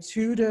a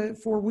 2 to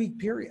 4 week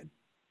period.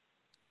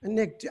 And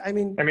Nick,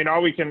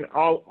 all we can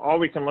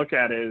look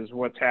at is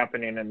what's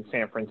happening in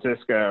San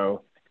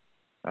Francisco,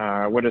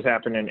 what has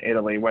happened in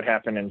Italy, what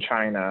happened in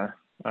China,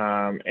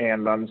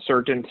 and the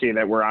uncertainty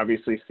that we're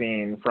obviously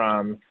seeing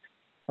from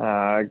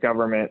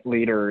government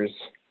leaders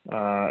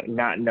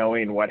not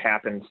knowing what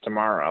happens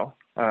tomorrow.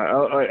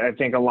 I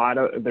think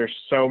there's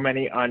so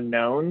many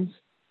unknowns,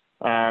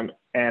 and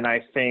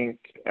I think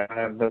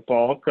the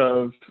bulk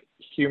of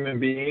human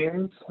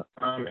beings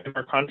in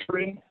our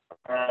country,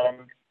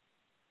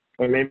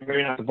 well,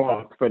 maybe not the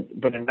bulk,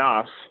 but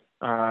enough,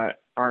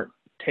 aren't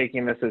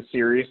taking this as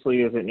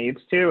seriously as it needs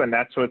to, and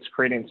that's what's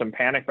creating some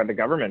panic by the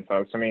government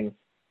folks.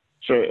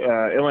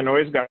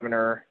 Illinois'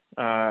 governor,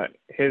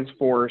 his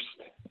forced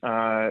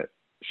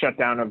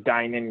shutdown of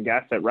dine-in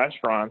guests at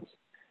restaurants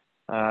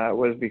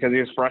was because he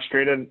was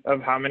frustrated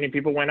of how many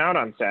people went out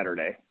on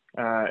Saturday.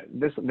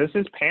 This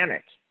is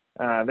panic.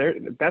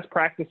 Best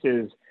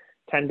practices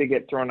tend to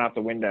get thrown out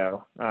the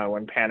window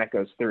when panic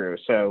goes through.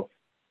 So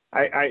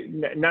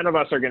none of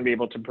us are going to be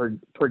able to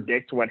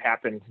predict what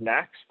happens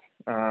next.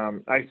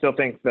 I still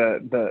think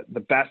the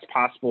best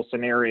possible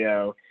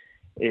scenario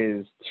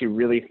is to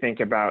really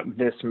think about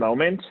this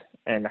moment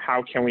and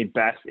how can we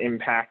best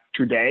impact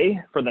today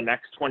for the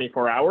next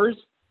 24 hours.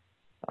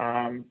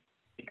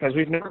 Because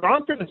we've never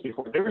gone through this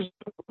before. There's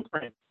no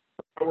blueprint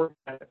how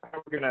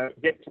we're going to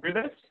get through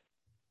this.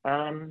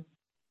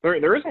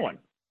 There isn't one.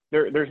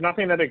 There's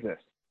nothing that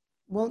exists.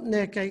 Well,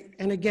 Nick,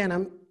 and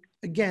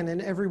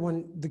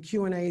everyone, the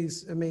Q&A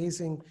is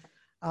amazing.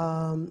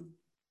 I'm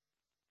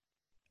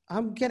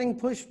getting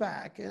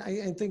pushback.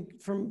 I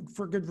think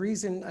for good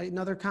reason.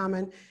 Another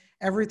comment,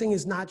 everything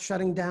is not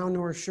shutting down,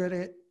 nor should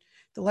it.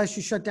 The less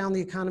you shut down the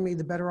economy,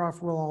 the better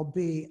off we'll all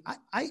be.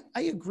 I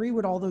agree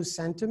with all those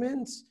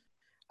sentiments.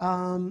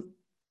 All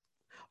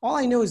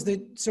I know is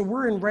that, so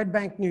we're in Red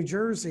Bank, New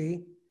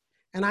Jersey,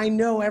 and I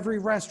know every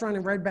restaurant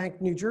in Red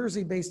Bank, New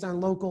Jersey, based on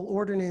local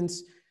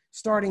ordinance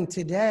starting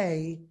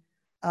today,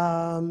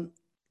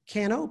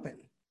 can't open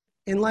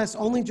unless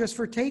only just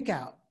for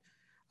takeout.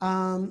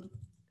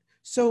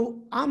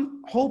 So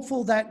I'm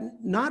hopeful that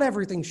not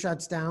everything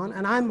shuts down,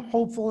 and I'm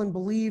hopeful and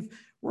believe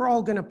we're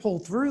all going to pull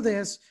through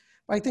this.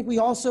 But I think we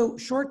also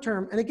short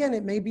term, and again,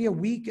 it may be a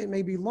week, it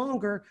may be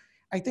longer.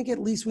 I think at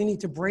least we need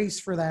to brace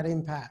for that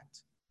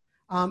impact.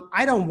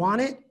 I don't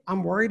want it.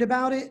 I'm worried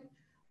about it.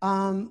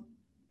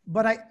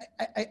 But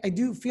I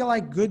do feel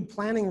like good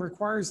planning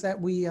requires that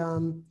we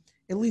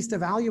at least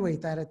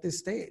evaluate that at this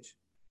stage.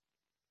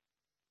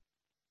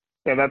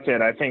 Yeah, that's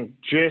it. I think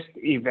just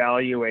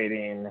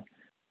evaluating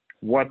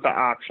what the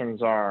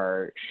options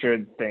are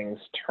should things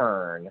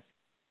turn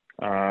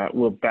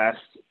will best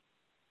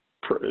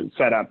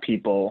set up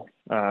people,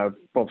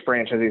 both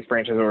franchisees,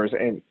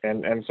 franchisors,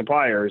 and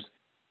suppliers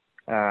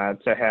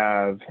to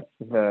have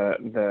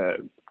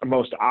the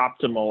most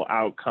optimal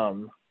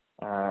outcome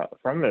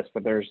from this.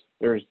 But there's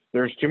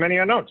too many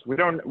unknowns. We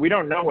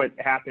don't know what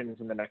happens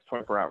in the next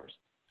 24 hours.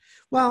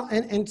 Well,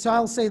 and so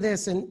I'll say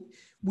this, and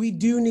we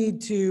do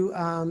need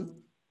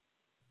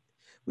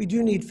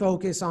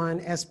focus on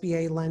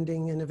SBA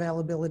lending and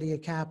availability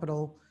of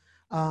capital.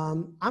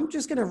 I'm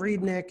just going to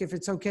read, Nick, if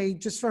it's okay,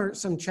 just for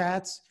some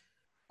chats.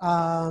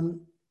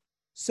 And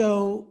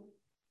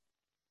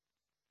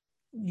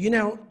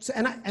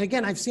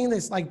again, I've seen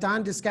this, like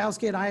Don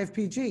Diskowski at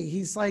IFPG.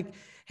 He's like,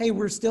 hey,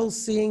 we're still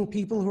seeing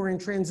people who are in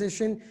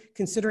transition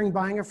considering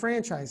buying a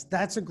franchise.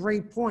 That's a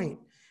great point.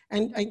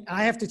 And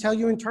I have to tell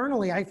you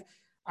internally,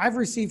 I've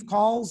received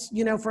calls,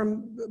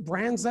 from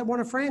brands that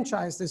want a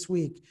franchise this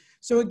week.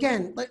 So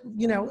again,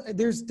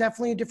 there's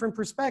definitely a different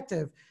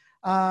perspective.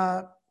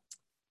 Red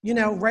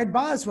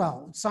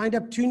Boswell signed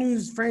up 2 new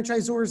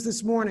franchisors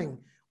this morning.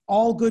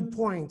 All good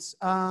points.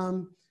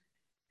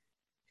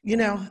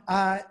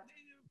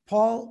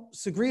 Paul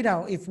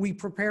Segrito, if we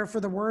prepare for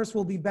the worst,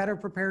 we'll be better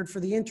prepared for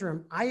the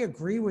interim. I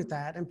agree with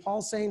that. And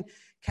Paul's saying,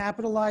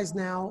 capitalize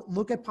now,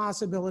 look at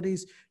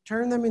possibilities,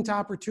 turn them into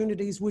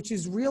opportunities, which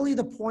is really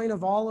the point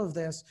of all of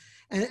this.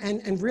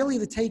 And really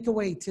the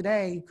takeaway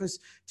today, because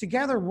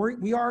together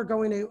we are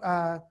going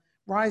to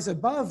rise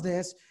above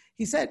this.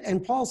 He said,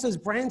 and Paul says,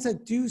 brands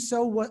that do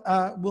so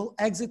will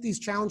exit these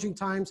challenging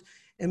times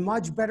in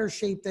much better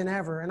shape than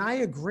ever. And I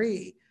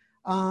agree.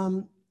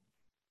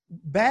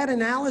 Bad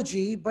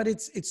analogy, but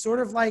it's sort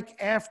of like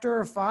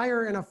after a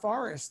fire in a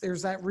forest,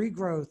 there's that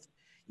regrowth.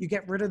 You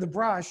get rid of the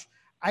brush.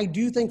 I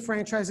do think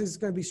franchising is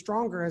going to be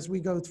stronger as we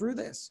go through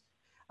this.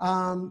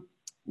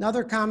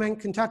 Another comment,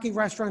 Kentucky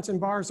restaurants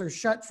and bars are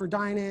shut for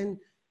dine-in.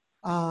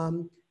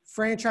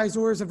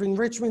 Franchisors of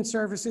enrichment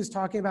services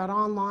talking about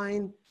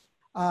online.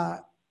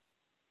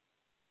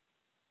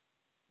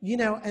 You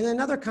know, and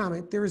another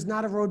comment, there is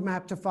not a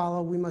roadmap to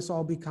follow. We must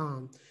all be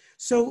calm.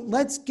 So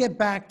let's get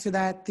back to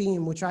that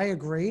theme, which I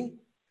agree.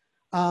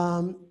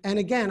 And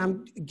again,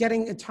 I'm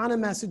getting a ton of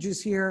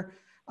messages here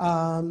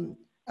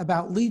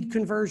about lead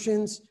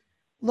conversions.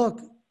 Look,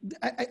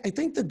 I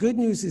think the good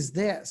news is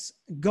this.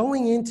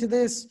 Going into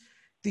this,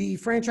 the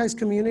franchise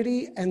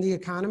community and the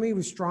economy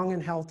was strong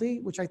and healthy,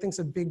 which I think is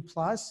a big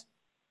plus.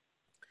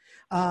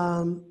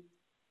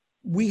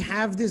 We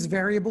have this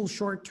variable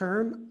short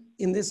term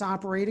in this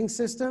operating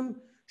system,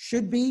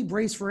 should be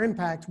brace for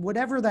impact,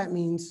 whatever that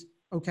means,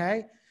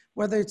 okay?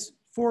 Whether it's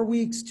 4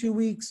 weeks, 2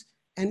 weeks,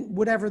 and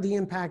whatever the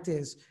impact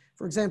is.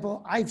 For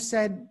example, I've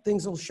said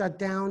things will shut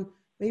down.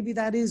 Maybe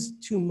that is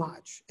too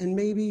much. And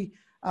maybe,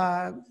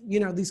 you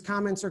know, these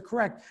comments are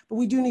correct, but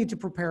we do need to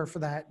prepare for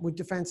that with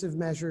defensive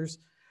measures.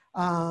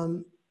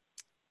 I'm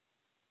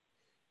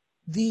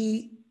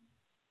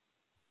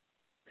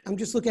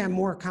just looking at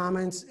more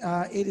comments.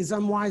 It is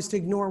unwise to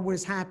ignore what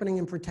is happening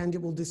and pretend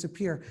it will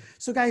disappear.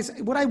 So guys,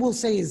 what I will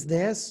say is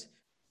this,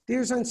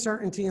 there's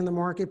uncertainty in the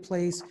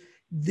marketplace.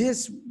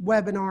 This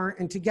webinar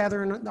and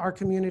together in our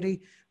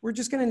community, we're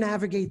just going to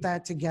navigate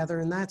that together,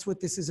 and that's what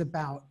this is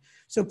about.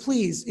 So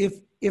please,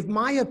 if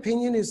my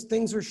opinion is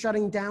things are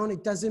shutting down,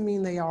 it doesn't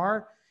mean they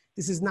are.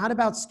 This is not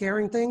about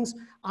scaring things.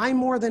 I,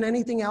 more than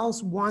anything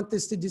else, want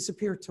this to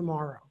disappear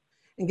tomorrow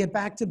and get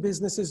back to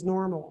business as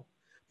normal.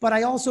 But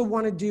I also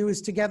want to do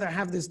is together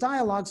have this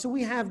dialogue so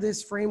we have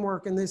this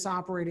framework and this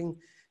operating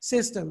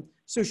system.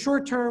 So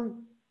short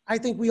term, I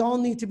think we all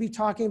need to be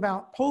talking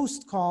about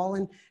post-call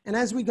and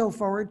as we go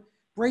forward,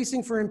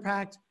 bracing for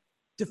impact,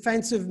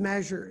 defensive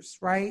measures,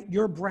 right?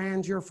 Your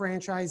brand, your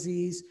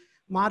franchisees,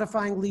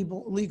 modifying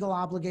legal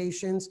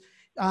obligations,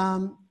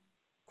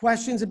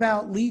 questions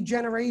about lead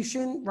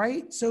generation,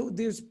 right? So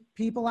there's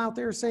people out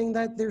there saying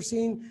that they're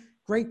seeing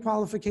great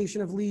qualification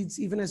of leads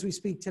even as we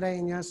speak today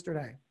and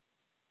yesterday.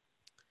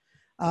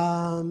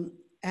 And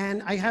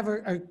I have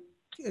a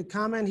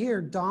comment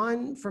here,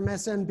 Dawn from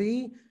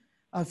SMB,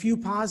 a few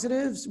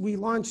positives. We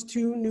launched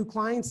 2 new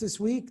clients this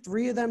week.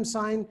 3 of them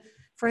signed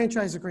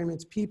franchise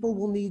agreements. People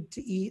will need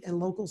to eat, and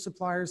local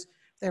suppliers,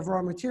 if they have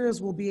raw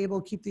materials, will be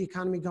able to keep the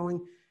economy going.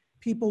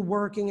 People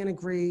working and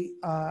agree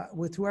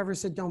with whoever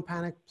said don't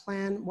panic,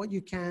 plan what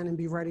you can and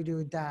be ready to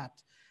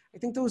adapt. I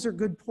think those are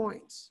good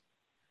points.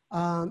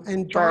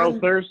 And Charles,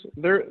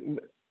 Don,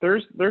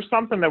 there's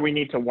something that we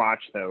need to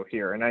watch though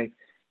here, and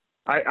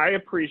I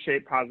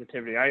appreciate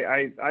positivity.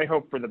 I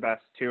hope for the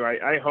best too.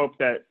 I hope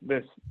that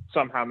this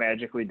somehow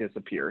magically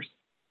disappears.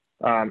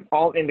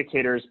 All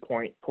indicators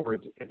point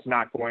towards it's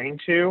not going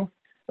to,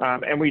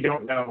 and we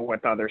don't know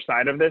what the other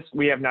side of this.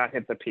 We have not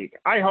hit the peak.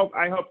 I hope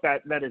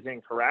that is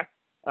incorrect.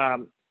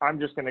 I'm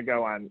just going to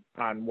go on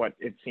what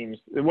seems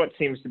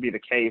to be the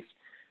case,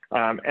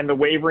 and the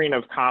wavering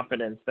of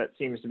confidence that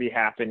seems to be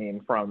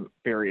happening from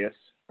various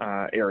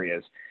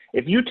areas.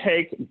 If you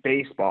take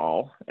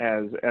baseball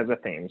as a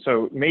theme,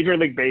 so Major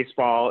League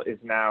Baseball is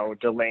now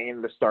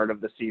delaying the start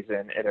of the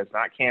season. It has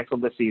not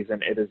canceled the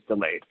season. It is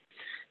delayed.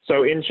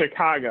 So in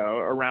Chicago,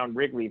 around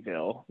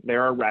Wrigleyville,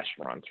 there are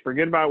restaurants.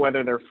 Forget about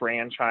whether they're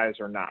franchise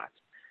or not,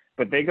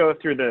 but they go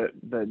through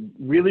the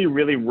really,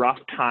 really rough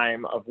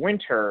time of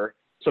winter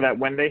so that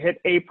when they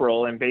hit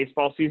April and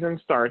baseball season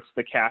starts,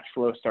 the cash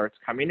flow starts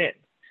coming in.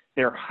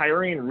 Their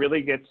hiring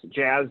really gets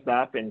jazzed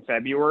up in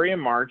February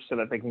and March so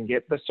that they can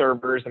get the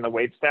servers and the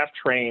wait staff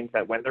trained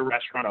that when the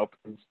restaurant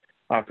opens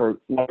for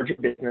larger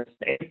business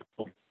in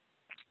April,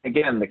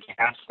 again, the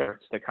cash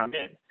starts to come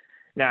in.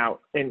 Now,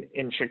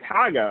 in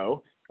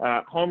Chicago,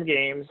 home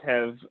games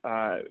have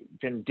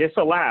been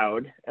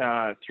disallowed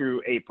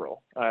through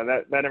April.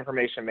 That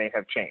information may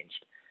have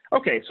changed.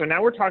 Okay, so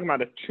now we're talking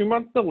about a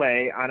 2-month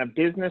delay on a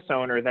business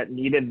owner that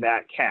needed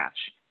that cash.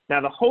 Now,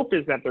 the hope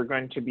is that they're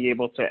going to be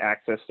able to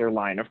access their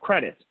line of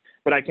credit.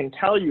 But I can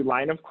tell you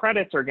line of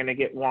credits are going to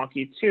get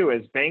wonky too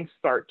as banks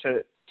start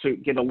to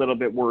get a little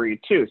bit worried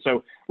too.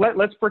 So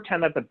let's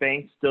pretend that the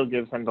bank still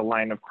gives them the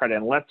line of credit,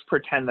 and let's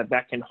pretend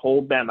that can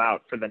hold them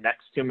out for the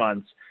next 2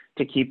 months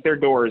to keep their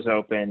doors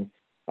open.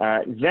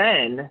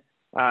 Then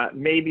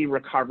maybe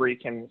recovery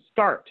can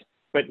start.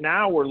 But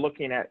now we're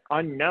looking at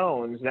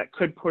unknowns that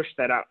could push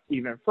that out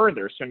even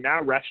further. So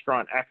now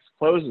restaurant X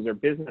closes or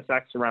business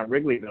X around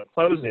Wrigleyville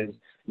closes.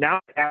 Now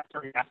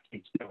after F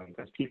keeps going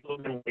because people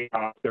have been laid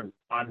off, they're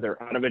gone,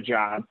 they're out of a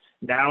job.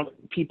 Now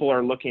people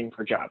are looking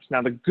for jobs.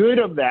 Now the good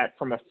of that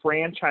from a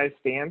franchise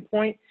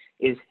standpoint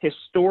is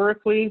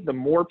historically the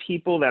more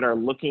people that are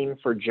looking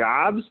for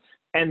jobs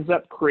ends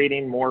up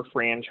creating more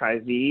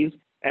franchisees.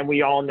 And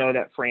we all know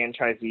that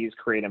franchisees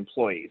create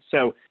employees.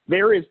 So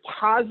there is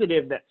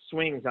positive that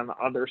swings on the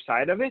other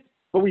side of it,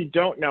 but we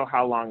don't know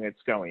how long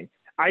it's going.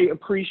 I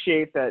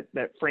appreciate that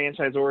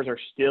franchisors are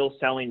still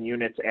selling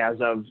units as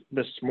of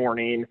this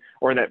morning,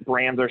 or that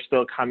brands are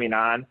still coming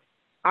on.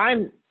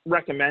 I'm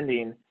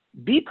recommending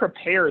be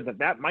prepared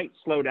that might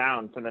slow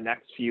down for the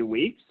next few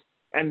weeks,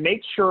 and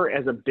make sure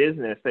as a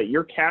business that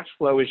your cash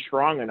flow is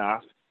strong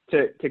enough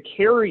to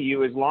carry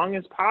you as long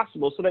as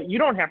possible so that you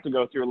don't have to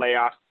go through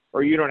layoffs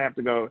or you don't have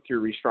to go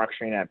through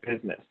restructuring that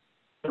business.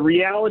 The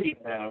reality,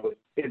 though,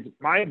 is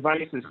my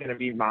advice is going to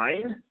be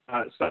mine.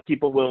 Some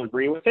people will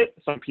agree with it.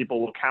 Some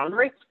people will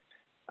counter it.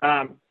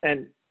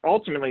 And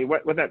ultimately,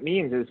 what that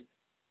means is,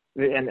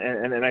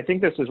 and I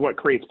think this is what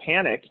creates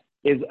panic,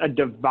 is a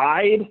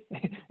divide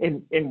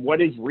in what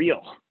is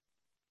real.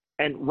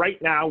 And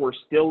right now, we're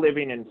still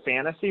living in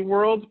fantasy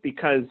worlds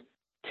because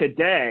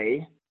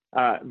today,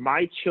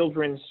 my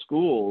children's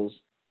schools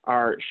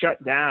are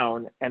shut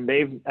down, and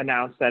they've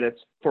announced that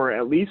it's for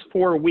at least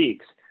 4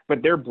 weeks,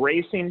 but they're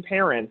bracing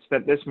parents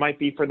that this might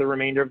be for the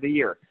remainder of the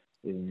year.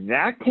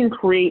 That can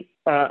create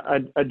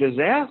a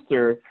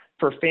disaster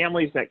for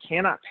families that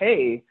cannot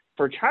pay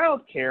for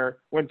childcare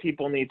when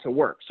people need to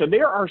work. So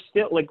there are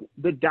still, like,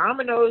 the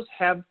dominoes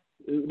have,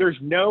 there's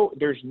no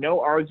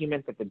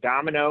argument that the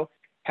domino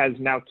has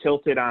now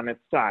tilted on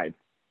its side.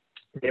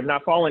 They have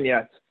not fallen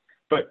yet,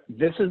 but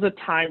this is a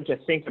time to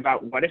think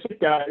about what if it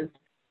does.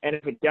 And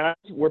if it does,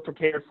 we're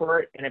prepared for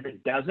it. And if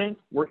it doesn't,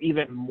 we're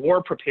even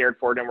more prepared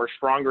for it, and we're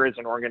stronger as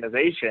an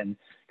organization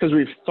because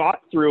we've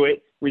thought through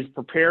it, we've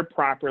prepared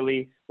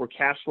properly, we're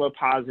cash flow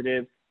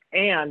positive,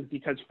 and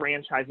because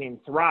franchising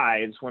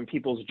thrives when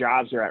people's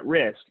jobs are at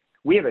risk,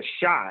 we have a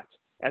shot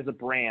as a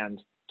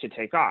brand to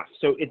take off.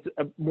 So it's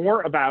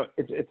more about,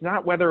 it's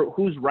not whether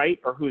who's right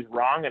or who's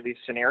wrong in these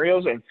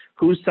scenarios and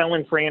who's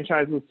selling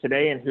franchises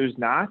today and who's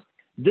not.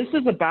 This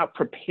is about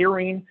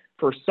preparing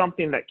for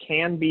something that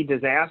can be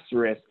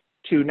disastrous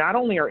to not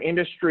only our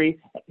industry,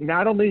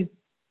 not only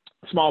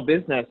small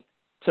business,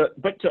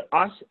 but to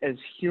us as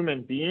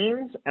human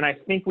beings. And I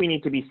think we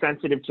need to be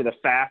sensitive to the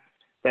fact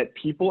that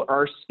people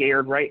are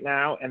scared right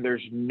now, and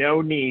there's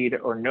no need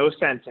or no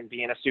sense in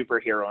being a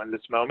superhero in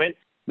this moment.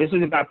 This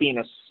is about being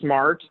a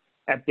smart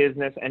at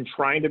business and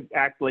trying to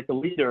act like a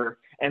leader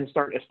and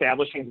start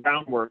establishing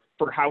groundwork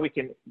for how we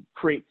can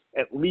create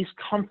at least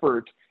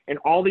comfort in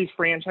all these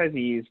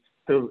franchisees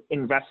who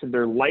invested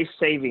their life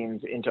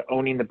savings into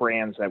owning the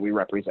brands that we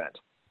represent.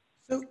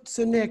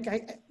 So Nick,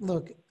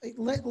 we're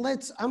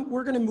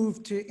going to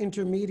move to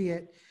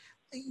intermediate,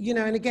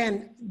 and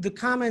again, the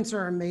comments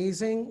are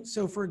amazing.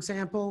 So for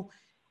example,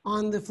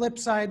 on the flip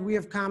side, we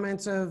have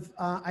comments of,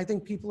 I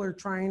think people are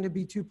trying to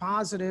be too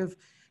positive,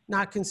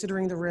 not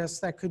considering the risks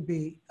that could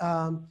be.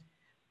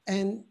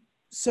 And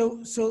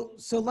so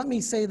let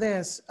me say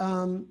this.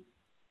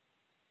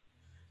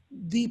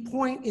 The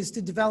point is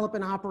to develop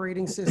an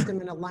operating system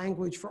and a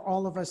language for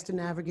all of us to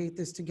navigate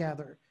this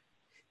together.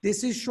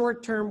 This is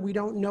short term. We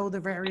don't know the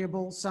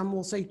variables. Some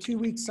will say 2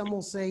 weeks, some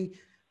will say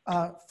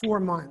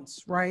 4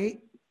 months, right?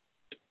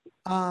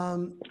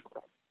 And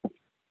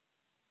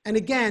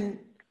again,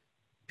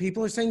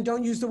 people are saying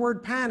don't use the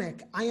word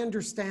panic. I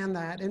understand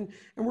that. And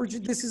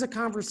this is a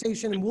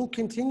conversation, and we'll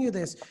continue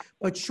this.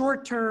 But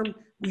short term,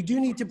 we do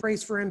need to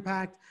brace for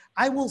impact.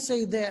 I will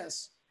say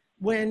this.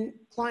 When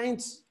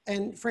clients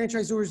and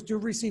franchisors do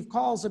receive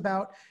calls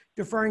about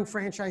deferring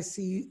franchise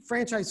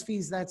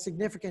fees, that's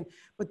significant.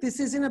 But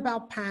this isn't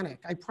about panic.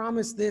 I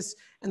promise this.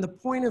 And the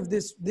point of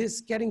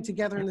this getting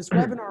together in this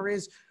webinar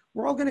is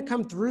we're all going to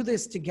come through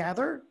this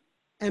together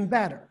and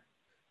better,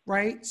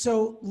 right?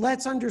 So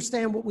let's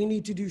understand what we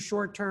need to do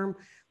short term.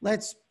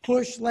 Let's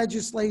push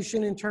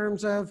legislation in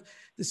terms of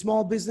the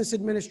Small Business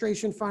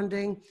Administration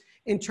funding,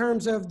 in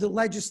terms of the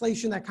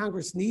legislation that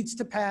Congress needs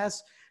to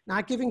pass,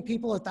 not giving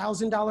people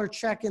 $1,000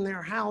 check in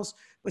their house,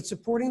 but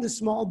supporting the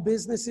small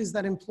businesses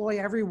that employ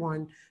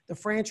everyone, the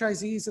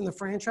franchisees and the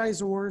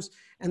franchisors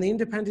and the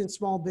independent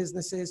small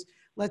businesses.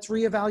 Let's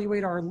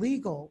reevaluate our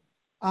legal.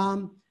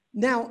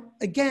 Now,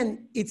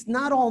 again, it's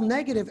not all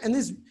negative, and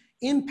this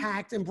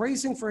impact,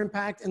 embracing for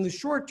impact in the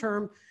short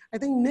term, I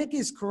think Nick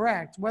is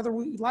correct. Whether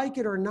we like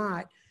it or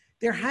not,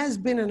 there has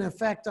been an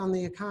effect on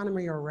the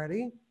economy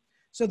already.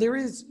 So there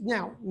is,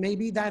 now,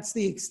 maybe that's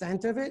the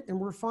extent of it, and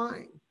we're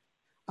fine.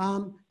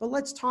 But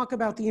let's talk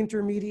about the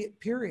intermediate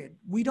period.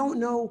 We don't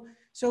know.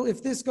 So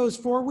if this goes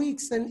 4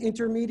 weeks, then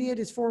intermediate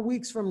is 4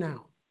 weeks from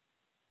now,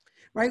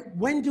 right?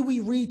 When do we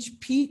reach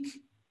peak?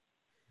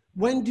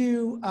 When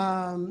do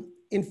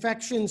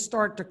infections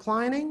start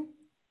declining?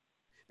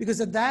 Because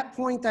at that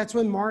point, that's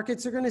when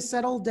markets are going to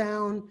settle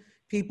down.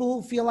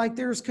 People feel like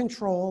there's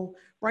control.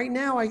 Right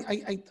now,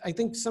 I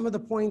think some of the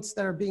points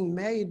that are being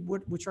made,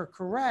 which are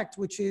correct,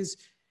 which is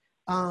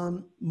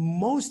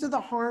most of the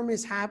harm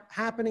is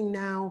happening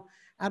now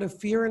out of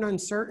fear and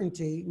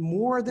uncertainty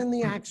more than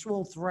the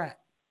actual threat.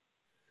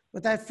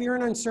 But that fear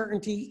and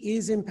uncertainty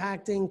is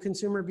impacting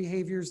consumer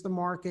behaviors, the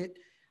market,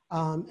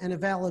 and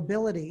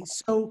availability.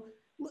 So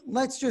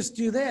let's just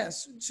do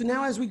this. So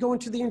now as we go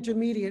into the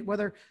intermediate,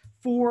 whether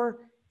 4,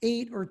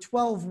 8, or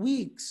 12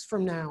 weeks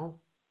from now,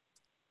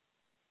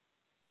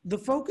 the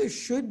focus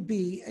should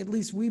be, at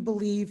least we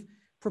believe,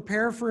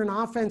 prepare for an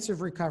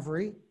offensive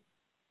recovery,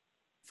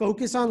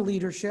 focus on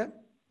leadership,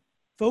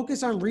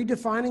 focus on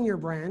redefining your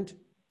brand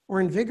or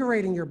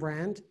invigorating your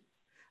brand,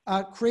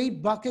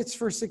 create buckets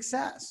for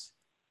success.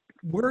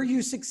 Where are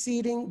you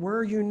succeeding? Where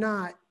are you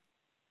not?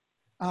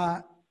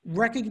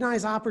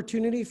 Recognize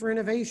opportunity for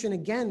innovation.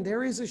 Again,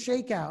 there is a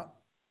shakeout,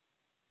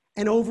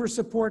 and over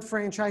support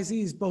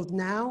franchisees both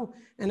now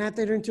and at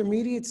that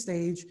intermediate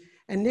stage.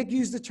 And Nick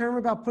used the term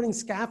about putting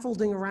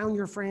scaffolding around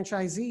your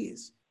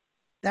franchisees.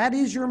 That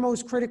is your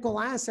most critical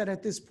asset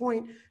at this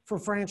point for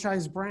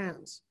franchise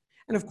brands.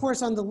 And of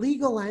course, on the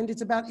legal end,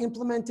 it's about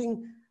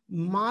implementing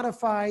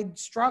modified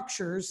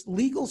structures,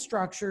 legal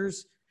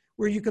structures,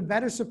 where you could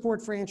better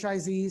support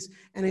franchisees.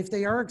 And if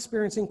they are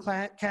experiencing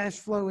cash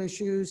flow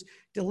issues,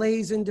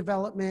 delays in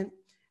development,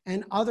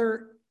 and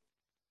other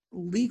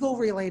legal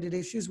related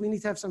issues, we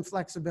need to have some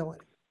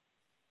flexibility.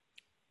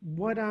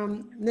 What,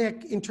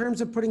 Nick, in terms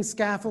of putting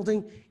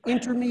scaffolding,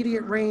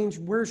 intermediate range,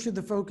 where should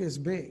the focus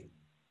be?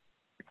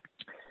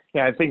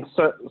 Yeah, I think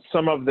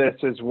some of this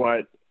is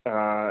what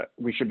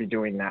we should be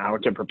doing now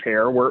to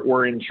prepare.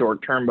 We're in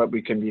short term, but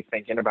we can be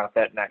thinking about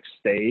that next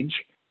stage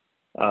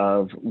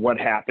of what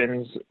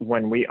happens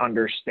when we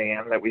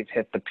understand that we've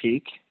hit the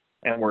peak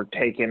and we're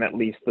taking at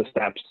least the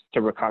steps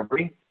to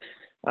recovery.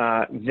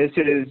 This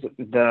is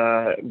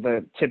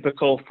the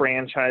typical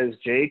franchise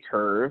J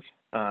curve.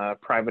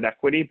 Private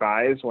equity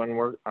buys when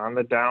we're on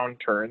the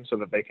downturn so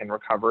that they can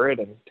recover it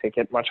and take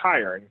it much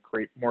higher and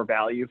create more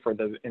value for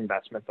the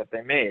investment that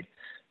they made.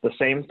 The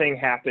same thing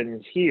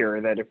happens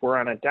here, that if we're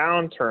on a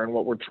downturn,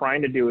 what we're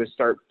trying to do is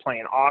start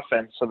playing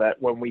offense so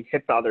that when we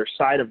hit the other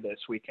side of this,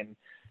 we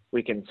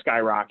can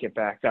skyrocket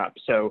back up.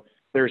 So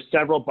there's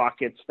several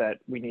buckets that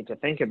we need to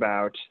think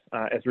about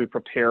as we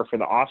prepare for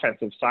the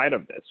offensive side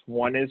of this.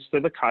 One is for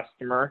the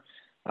customer,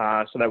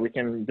 so that we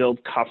can build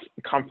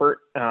comfort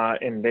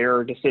in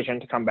their decision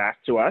to come back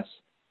to us.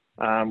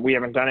 We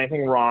haven't done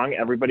anything wrong.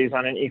 Everybody's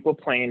on an equal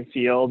playing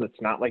field.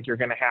 It's not like you're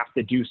going to have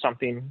to do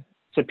something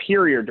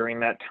superior during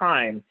that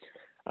time,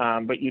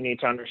 but you need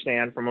to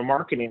understand from a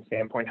marketing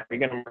standpoint, how you're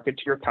going to market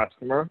to your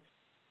customer.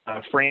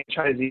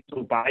 Franchisees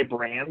will buy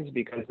brands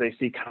because they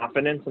see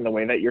confidence in the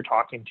way that you're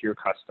talking to your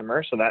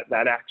customer. So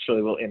that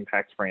actually will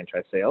impact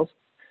franchise sales.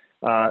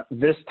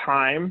 This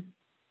time,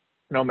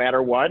 no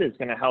matter what, is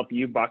going to help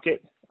you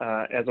bucket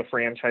as a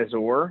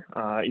franchisor,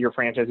 your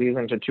franchisees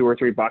into 2 or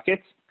 3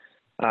 buckets,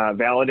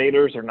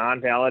 validators or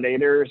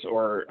non-validators,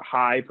 or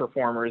high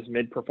performers,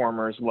 mid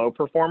performers, low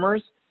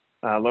performers.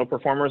 Low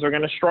performers are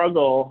going to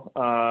struggle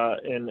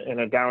in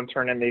a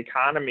downturn in the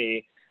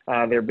economy.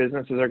 Their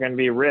businesses are going to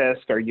be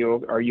risk. Are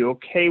you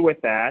okay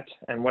with that?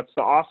 And what's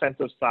the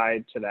offensive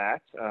side to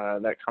that?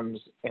 That comes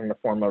in the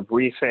form of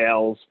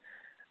resales,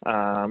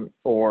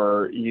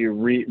 or you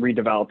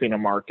redeveloping a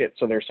market.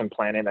 So there's some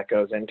planning that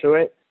goes into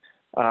it.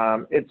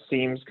 It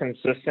seems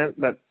consistent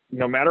that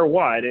no matter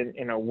what,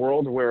 in a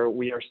world where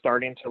we are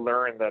starting to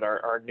learn that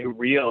our new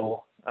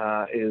real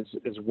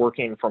is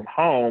working from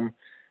home,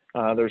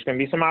 there's going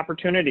to be some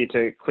opportunity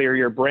to clear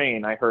your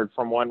brain. I heard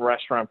from one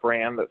restaurant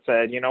brand that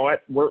said, you know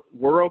what,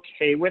 we're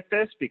okay with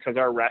this because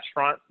our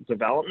restaurant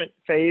development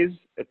phase,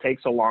 it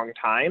takes a long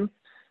time.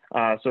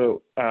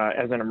 So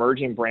as an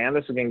emerging brand,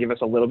 this is going to give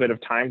us a little bit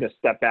of time to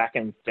step back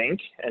and think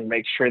and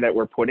make sure that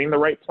we're putting the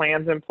right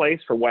plans in place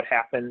for what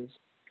happens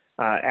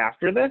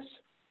after this.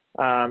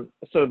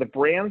 So the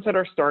brands that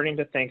are starting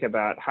to think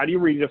about how do you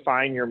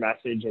redefine your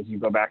message as you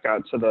go back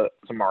out to the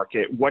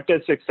market? What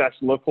does success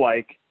look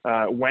like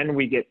when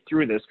we get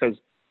through this? Because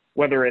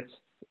whether it's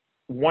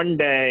one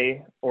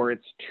day or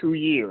it's 2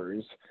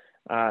 years,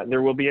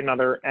 there will be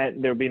another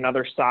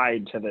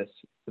side to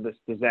this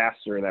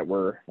disaster that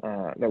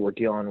we're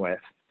dealing with.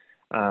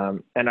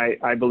 And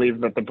I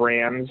believe that the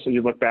brands, so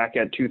you look back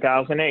at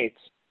 2008,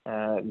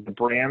 the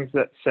brands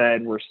that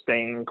said we're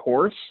staying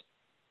course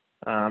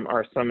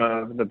are some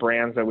of the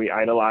brands that we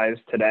idolize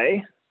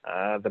today.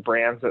 The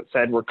brands that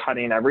said we're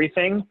cutting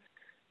everything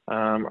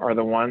are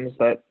the ones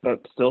that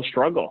still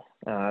struggle.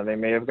 They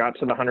may have got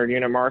to the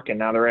 100-unit mark and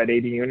now they're at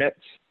 80 units.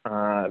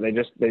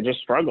 They just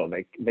struggle.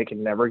 They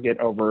can never get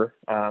over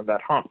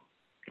that hump.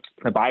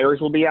 The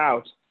buyers will be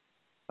out.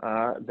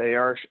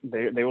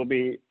 They will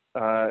be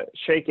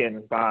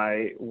shaken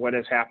by what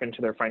has happened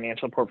to their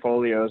financial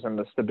portfolios and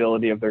the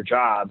stability of their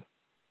job.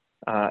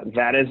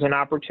 That is an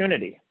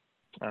opportunity.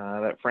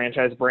 That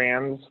franchise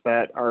brands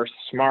that are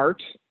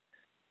smart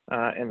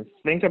and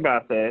think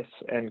about this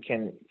and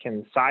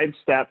can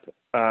sidestep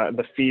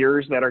the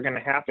fears that are going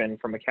to happen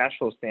from a cash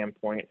flow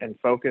standpoint and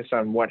focus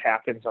on what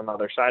happens on the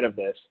other side of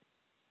this,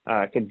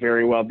 could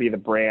very well be the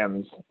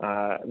brands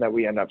that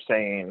we end up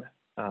saying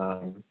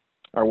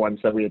are ones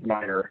that we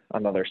admire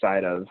on the other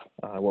side of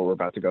what we're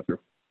about to go through.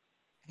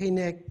 Hey,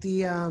 Nick,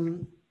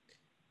 the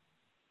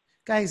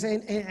guys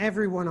and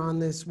everyone on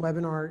this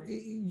webinar,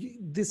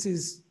 this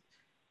is,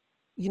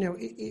 you know,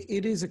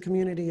 it is a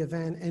community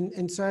event.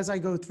 And so as I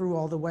go through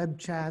all the web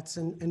chats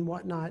and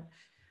whatnot,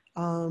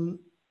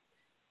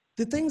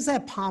 the things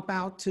that pop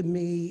out to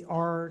me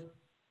are,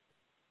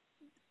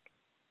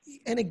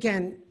 and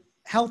again,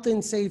 health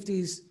and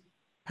safety is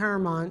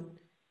paramount.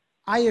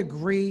 I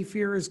agree,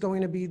 fear is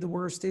going to be the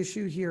worst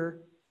issue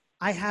here.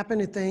 I happen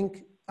to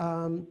think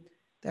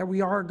that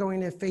we are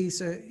going to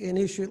face an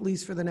issue, at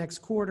least for the next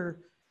quarter.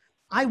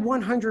 I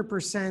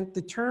 100%,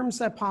 the terms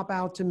that pop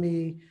out to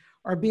me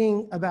are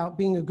about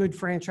being a good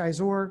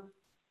franchisor,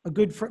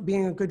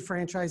 being a good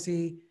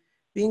franchisee,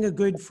 being a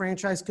good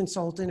franchise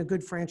consultant, a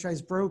good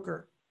franchise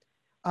broker.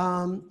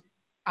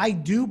 I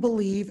do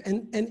believe,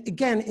 and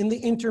again, in the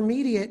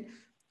intermediate,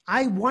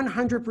 I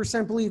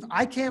 100% believe.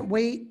 I can't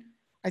wait.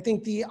 I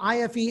think the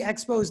IFE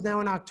Expo is now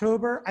in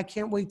October. I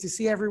can't wait to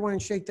see everyone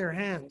and shake their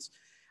hands.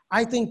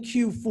 I think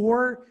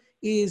Q4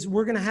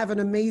 we're going to have an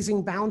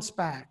amazing bounce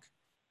back.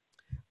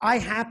 I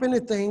happen to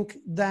think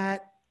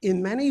that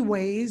in many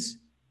ways,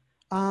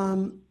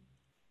 it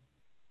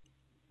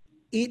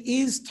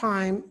is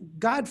time,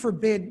 God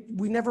forbid,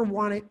 we never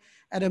want it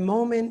at a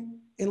moment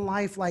in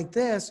life like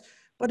this,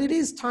 but it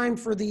is time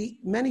for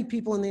many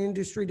people in the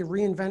industry to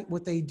reinvent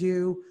what they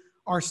do,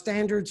 our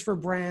standards for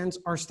brands,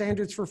 our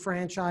standards for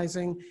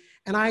franchising.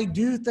 And I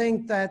do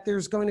think that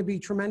there's going to be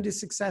tremendous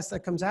success that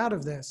comes out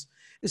of this,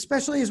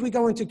 especially as we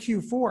go into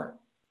Q4.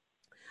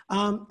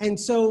 And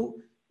so,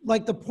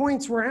 like, the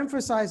points we're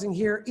emphasizing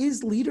here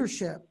is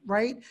leadership,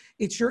 right?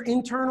 It's your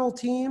internal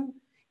team,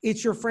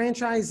 it's your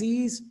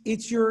franchisees,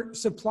 it's your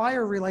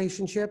supplier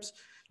relationships,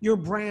 your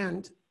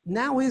brand.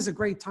 Now is a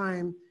great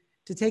time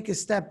to take a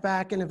step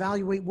back and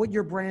evaluate what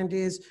your brand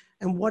is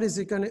and what does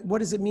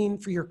it mean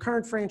for your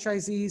current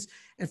franchisees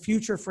and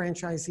future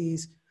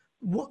franchisees.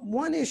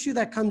 One issue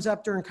that comes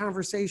up during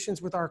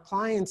conversations with our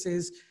clients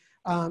is,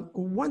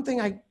 one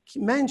thing I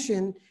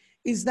mentioned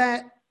is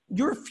that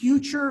your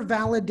future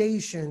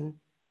validation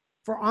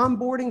for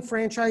onboarding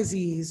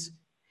franchisees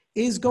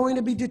is going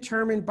to be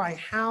determined by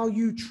how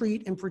you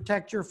treat and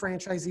protect your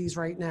franchisees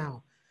right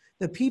now.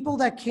 The people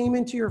that came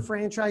into your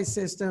franchise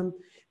system,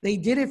 they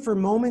did it for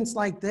moments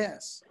like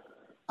this.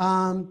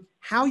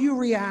 How you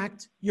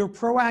react, your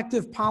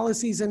proactive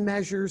policies and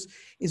measures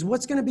is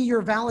what's going to be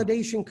your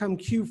validation come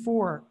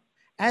Q4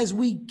 as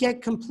we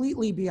get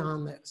completely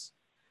beyond this.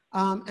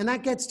 And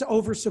that gets to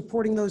over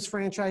supporting those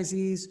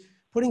franchisees,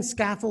 putting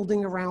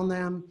scaffolding around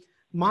them,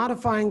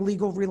 modifying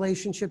legal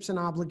relationships and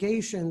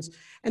obligations.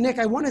 And Nick,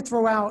 I want to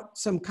throw out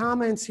some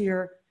comments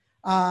here.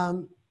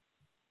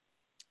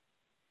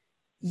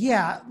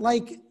 Yeah,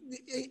 like,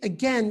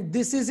 again,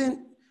 this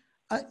isn't,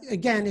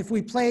 again, if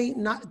we play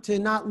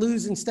not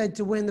lose, instead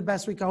to win, the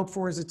best we can hope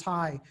for is a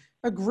tie.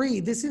 Agree,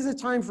 this is a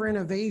time for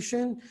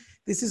innovation.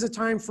 This is a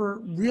time for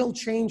real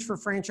change for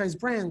franchise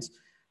brands.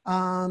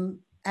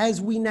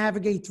 As we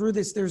navigate through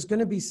this, there's going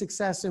to be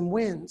success and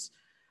wins.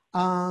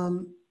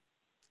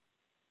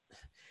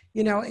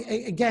 You know,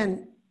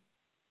 again,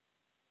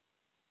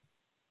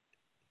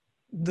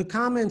 the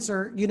comments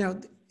are, you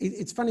know,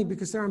 it's funny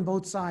because they're on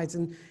both sides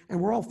and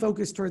we're all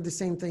focused toward the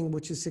same thing,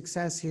 which is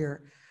success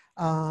here.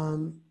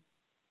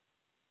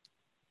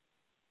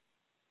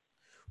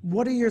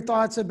 What are your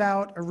thoughts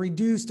about a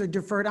reduced or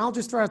deferred? I'll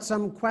just throw out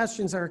some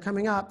questions that are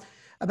coming up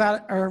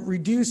about a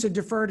reduced or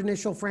deferred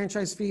initial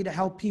franchise fee to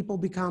help people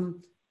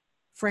become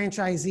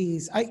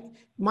franchisees.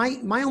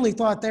 My only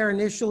thought there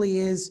initially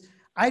is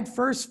I'd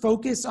first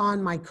focus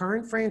on my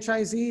current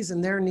franchisees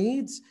and their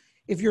needs.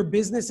 If your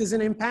business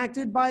isn't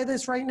impacted by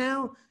this right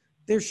now,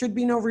 there should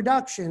be no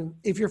reduction.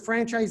 If your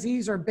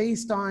franchisees are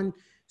based on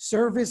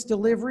service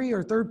delivery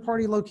or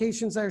third-party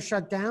locations that are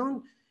shut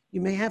down,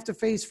 you may have to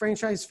face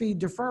franchise fee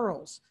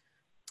deferrals.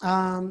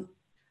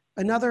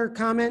 Another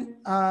comment,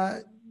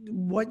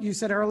 what you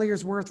said earlier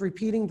is worth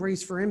repeating,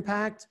 brace for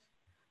impact.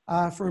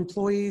 For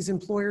employees,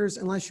 employers,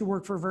 unless you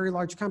work for a very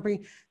large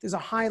company, there's a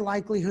high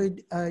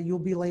likelihood you'll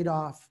be laid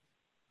off.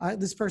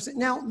 This person.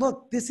 Now,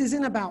 look, this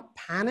isn't about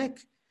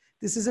panic.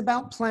 This is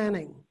about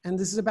planning, and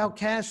this is about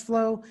cash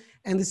flow,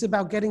 and this is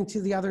about getting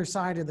to the other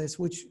side of this,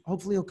 which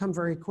hopefully will come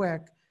very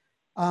quick.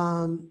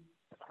 I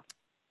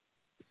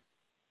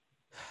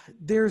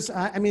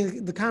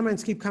mean, the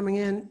comments keep coming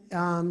in.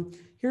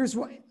 Here's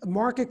what,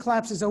 market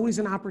collapse is always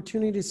an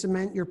opportunity to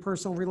cement your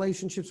personal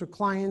relationships with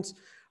clients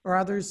or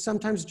others.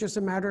 Sometimes it's just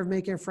a matter of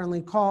making a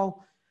friendly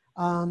call.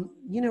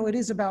 You know, it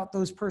is about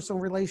those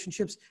personal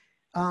relationships.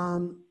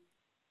 And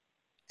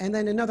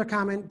then another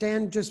comment,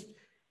 Dan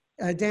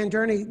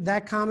Durney,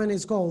 that comment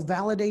is gold.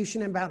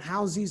 Validation about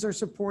how Z's are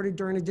supported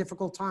during a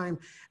difficult time.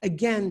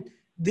 Again,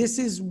 this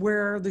is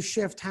where the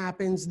shift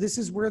happens. This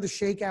is where the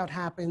shakeout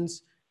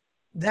happens.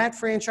 that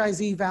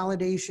franchisee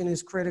validation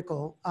is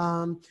critical.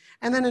 And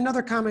then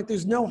another comment,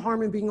 there's no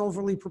harm in being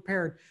overly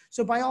prepared.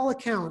 So by all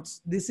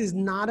accounts, this is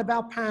not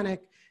about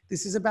panic.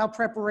 This is about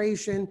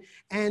preparation,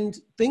 and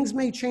things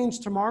may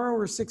change tomorrow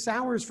or 6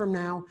 hours from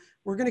now.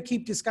 We're going to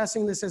keep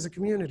discussing this as a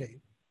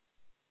community.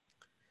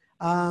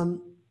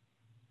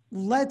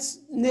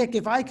 Nick,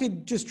 if I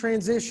could just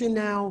transition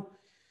now.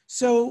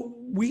 So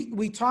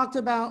we talked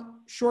about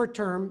short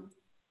term,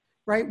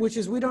 right? Which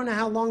is, we don't know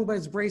how long, but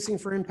it's bracing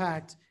for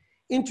impact.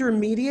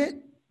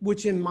 Intermediate,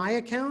 which in my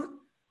account,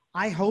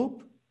 I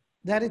hope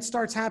that it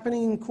starts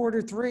happening in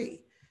Q3,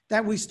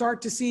 that we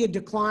start to see a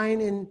decline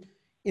in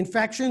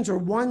infections, or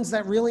ones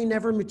that really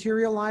never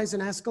materialize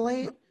and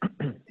escalate,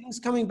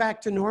 things coming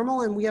back to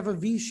normal, and we have a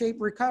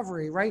V-shaped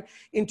recovery, right?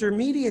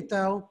 Intermediate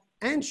though,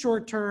 and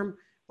short term,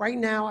 right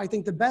now, I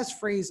think the best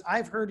phrase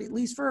I've heard, at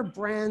least for a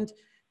brand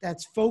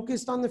that's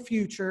focused on the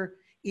future,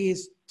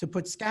 is to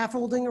put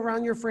scaffolding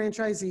around your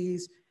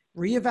franchisees,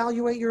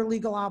 reevaluate your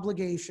legal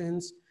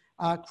obligations,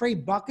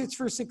 create buckets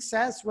for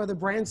success, whether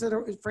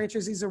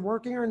franchisees are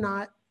working or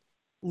not,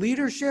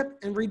 leadership,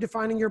 and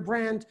redefining your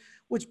brand,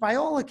 which by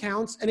all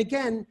accounts, and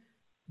again,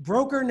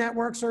 broker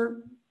networks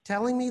are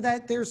telling me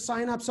that there's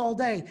signups all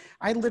day.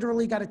 I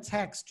literally got a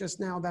text just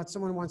now about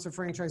someone who wants to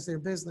franchise their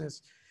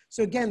business.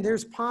 So again,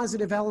 there's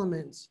positive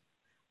elements.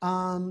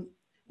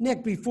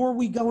 Nick, before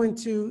we go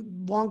into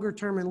longer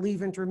term and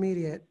leave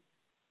intermediate,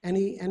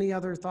 any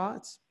other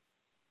thoughts?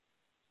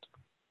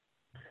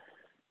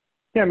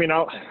 Yeah, I mean,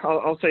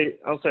 I'll say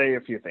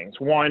a few things.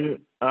 One,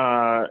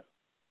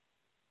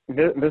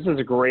 this is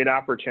a great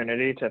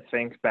opportunity to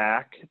think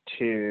back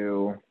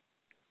to,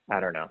 I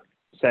don't know,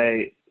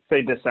 say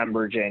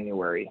December,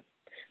 January,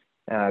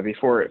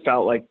 before it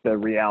felt like the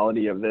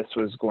reality of this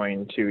was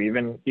going to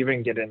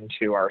even get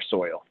into our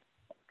soil.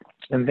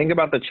 And think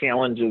about the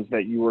challenges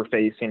that you were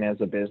facing as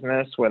a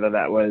business, whether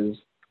that was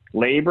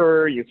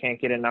labor, you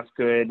can't get enough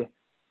good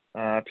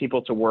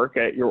people to work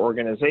at your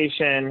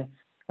organization,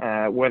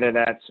 whether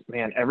that's,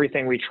 man,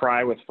 everything we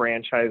try with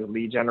franchise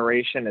lead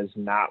generation is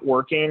not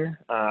working,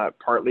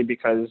 partly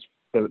because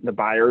the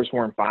buyers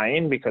weren't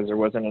buying because there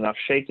wasn't enough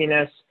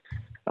shakiness,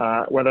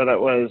 whether that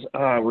was,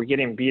 we're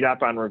getting beat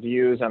up on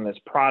reviews on this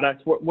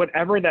product,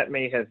 whatever that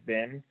may have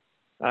been.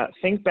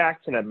 Think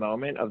back to that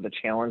moment of the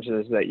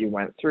challenges that you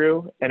went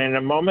through. And in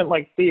a moment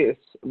like this,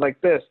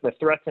 the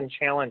threats and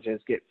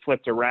challenges get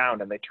flipped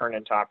around and they turn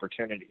into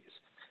opportunities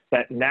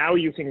that now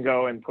you can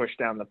go and push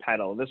down the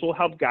pedal. This will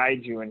help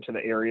guide you into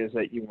the areas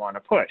that you want to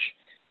push.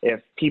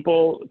 If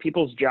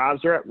people's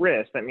jobs are at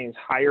risk, that means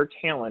higher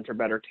talent or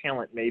better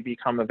talent may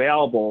become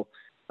available.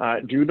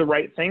 Do the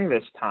right thing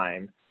this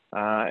time.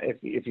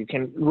 If you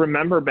can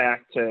remember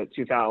back to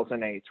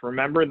 2008,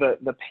 remember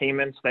the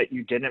payments that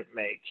you didn't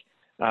make,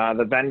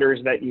 the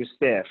vendors that you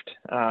stiffed,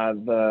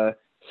 the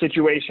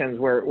situations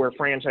where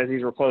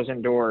franchisees were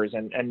closing doors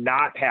and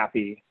not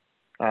happy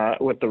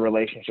with the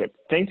relationship.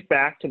 Think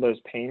back to those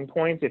pain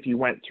points if you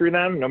went through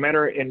them, no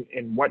matter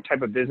in what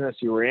type of business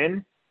you were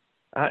in,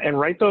 and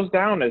write those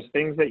down as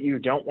things that you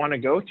don't want to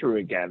go through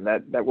again,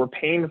 that were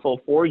painful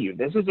for you.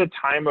 This is a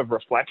time of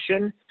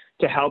reflection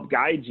to help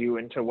guide you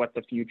into what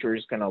the future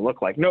is going to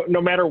look like,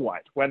 no matter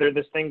what, whether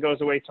this thing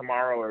goes away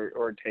tomorrow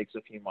or it takes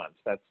a few months.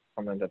 That's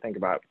something to think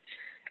about.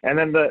 And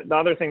then the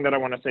other thing that I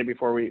want to say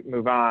before we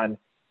move on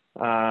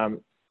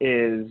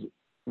is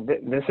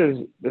this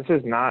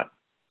is not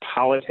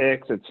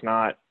politics. It's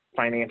not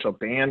financial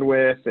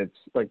bandwidth. It's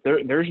like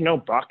there's no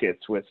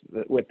buckets with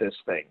this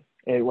thing.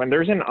 And when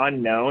there's an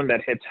unknown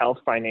that hits health,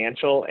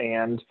 financial,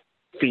 and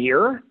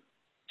fear,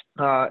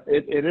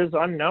 it is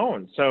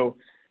unknown. So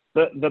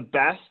the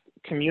best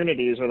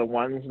communities are the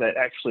ones that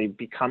actually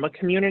become a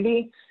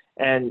community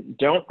and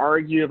don't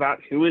argue about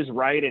who is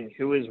right and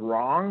who is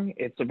wrong.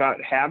 It's about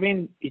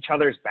having each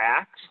other's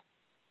backs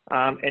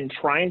and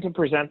trying to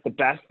present the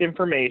best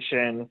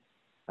information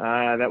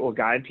that will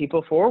guide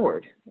people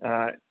forward.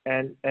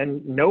 And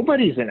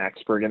nobody's an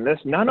expert in this.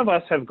 None of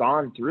us have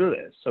gone through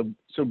this.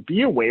 So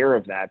be aware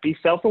of that. Be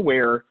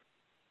self-aware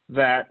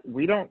that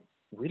we don't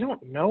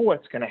know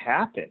what's going to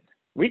happen.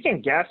 We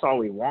can guess all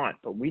we want,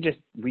 but we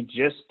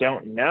just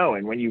don't know.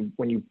 And when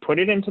you put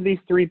it into these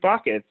three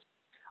buckets,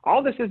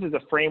 all this is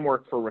a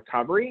framework for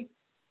recovery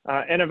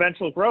and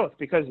eventual growth,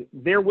 because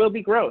there will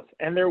be growth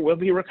and there will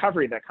be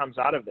recovery that comes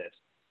out of this.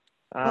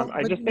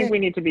 I just think we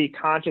need to be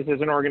conscious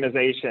as an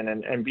organization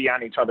and be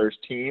on each other's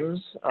teams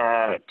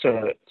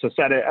to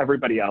set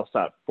everybody else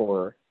up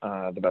for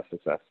the best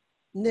success.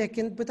 Nick,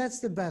 but that's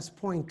the best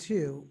point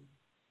too.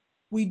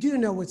 We do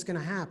know what's going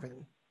to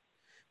happen.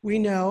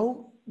 We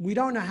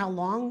don't know how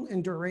long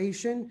in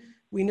duration.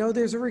 We know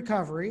there's a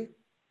recovery.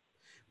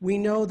 We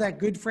know that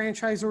good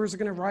franchisors are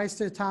going to rise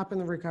to the top in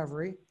the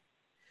recovery.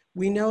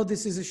 We know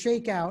this is a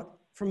shakeout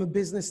from a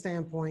business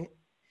standpoint.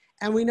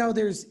 And we know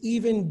there's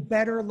even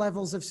better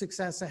levels of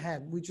success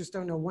ahead. We just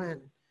don't know when.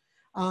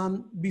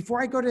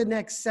 Before I go to the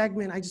next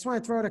segment, I just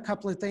want to throw out a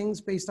couple of things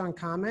based on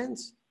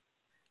comments.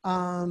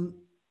 Couple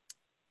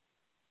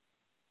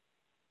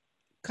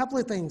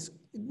of things,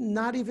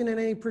 not even in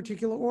any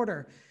particular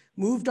order.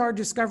 moved our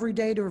discovery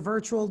day to a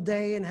virtual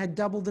day and had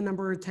doubled the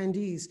number of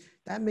attendees.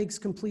 That makes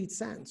complete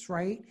sense,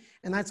 right?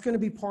 And that's going to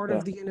be part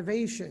of the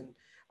innovation.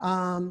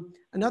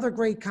 Another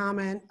great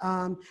comment.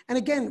 And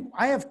again,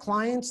 I have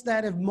clients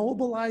that have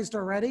mobilized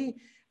already,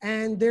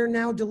 and they're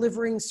now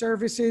delivering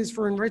services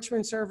for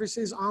enrichment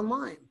services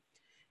online.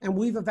 And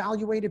we've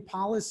evaluated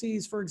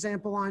policies, for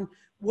example, on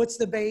what's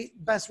the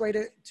best way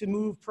to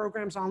move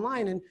programs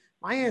online. And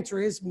my answer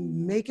is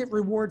make it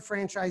reward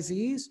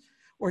franchisees,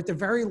 or at the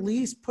very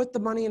least, put the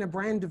money in a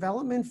brand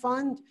development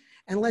fund,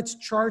 and let's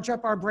charge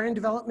up our brand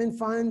development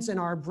funds and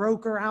our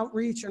broker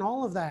outreach and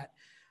all of that.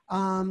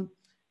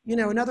 You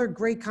know, another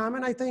great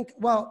comment, I think,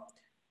 well,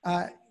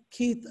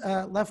 Keith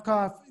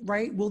Lefkoff,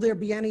 right? Will there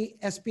be any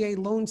SBA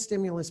loan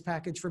stimulus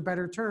package for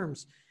better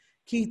terms?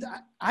 Keith,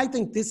 I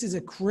think this is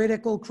a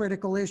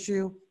critical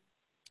issue.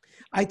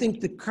 I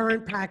think the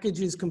current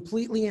package is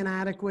completely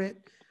inadequate.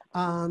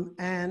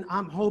 And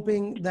I'm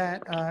hoping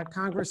that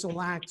Congress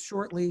will act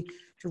shortly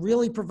to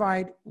really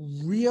provide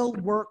real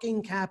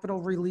working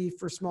capital relief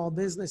for small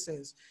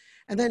businesses.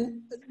 And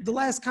then the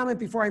last comment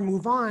before I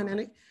move on,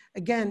 and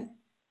again,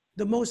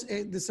 this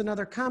is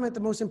another comment,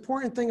 the most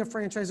important thing a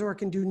franchisor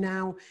can do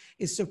now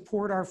is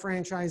support our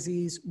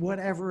franchisees,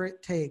 whatever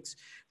it takes.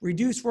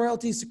 Reduce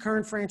royalties to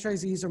current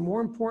franchisees are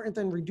more important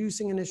than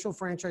reducing initial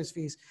franchise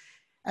fees.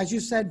 As you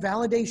said,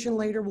 validation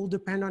later will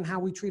depend on how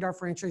we treat our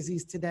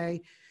franchisees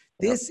today.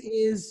 This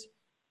is,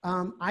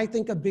 I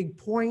think, a big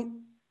point.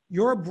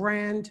 Your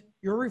brand,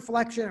 your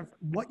reflection of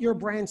what your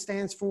brand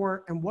stands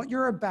for and what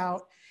you're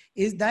about,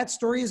 is that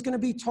story is going to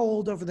be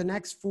told over the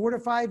next 4 to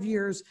 5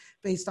 years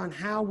based on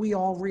how we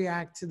all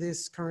react to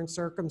this current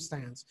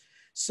circumstance.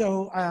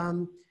 So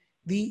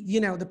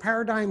the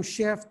paradigm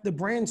shift, the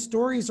brand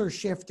stories are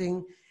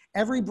shifting.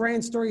 Every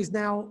brand story is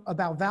now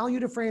about value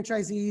to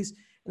franchisees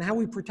and how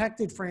we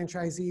protected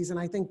franchisees. And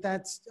I think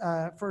that's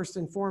first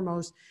and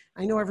foremost.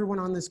 I know everyone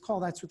on this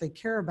call, that's what they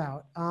care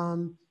about.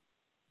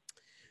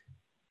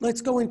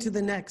 Let's go into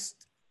the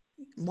next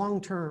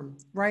long-term,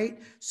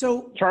 right?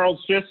 So Charles,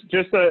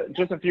 just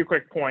a few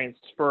quick points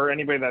for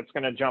anybody that's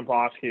going to jump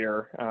off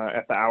here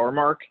at the hour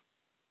mark.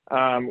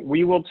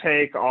 We will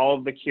take all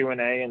of the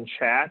Q&A and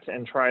chat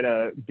and try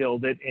to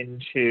build it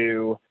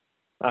into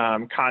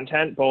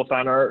content, both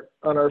on our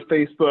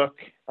Facebook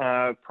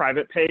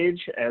private page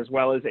as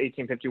well as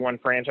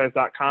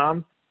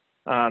 1851franchise.com.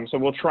 So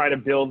we'll try to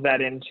build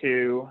that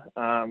into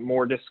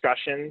more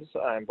discussions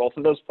in both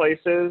of those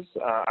places.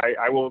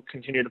 I will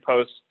continue to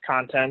post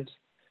content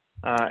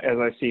as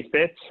I see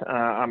fit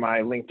on my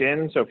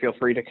LinkedIn, so feel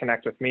free to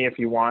connect with me if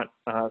you want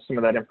some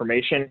of that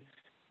information.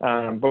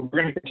 But we're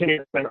going to continue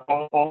to spend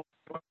all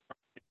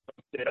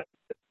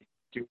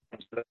so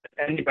that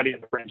anybody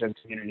in the franchise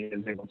community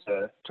is able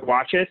to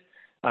watch it.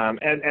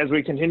 And as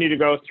we continue to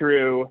go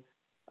through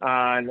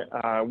on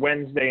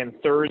Wednesday and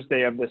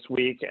Thursday of this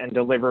week and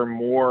deliver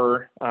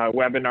more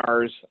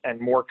webinars and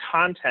more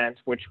content,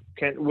 which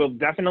will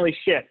definitely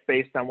shift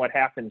based on what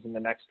happens in the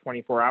next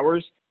 24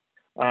 hours.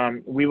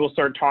 We will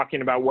start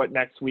talking about what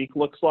next week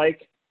looks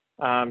like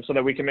so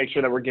that we can make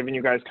sure that we're giving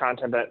you guys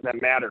content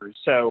that matters.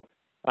 So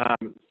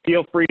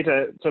feel free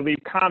to leave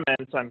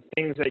comments on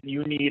things that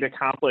you need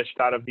accomplished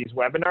out of these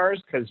webinars,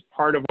 because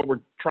part of what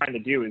we're trying to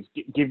do is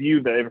give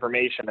you the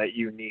information that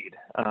you need.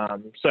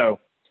 So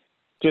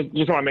just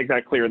want to make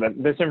that clear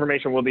that this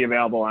information will be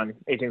available on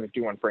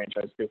 1851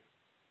 Franchise too.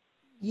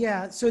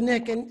 Yeah, so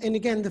Nick, and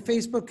again, the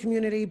Facebook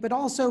community, but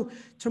also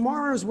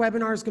tomorrow's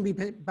webinar is going to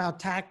be about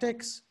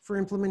tactics for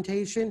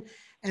implementation.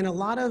 And a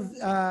lot of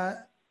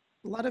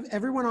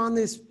everyone on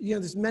this,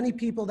 there's many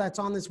people that's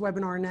on this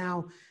webinar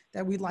now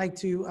that we'd like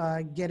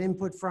to get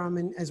input from,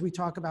 and as we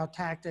talk about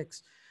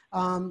tactics.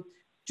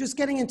 Just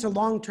getting into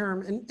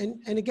long-term,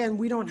 and again,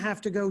 we don't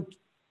have to go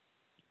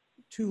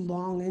too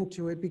long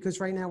into it because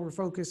right now we're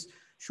focused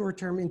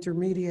short-term,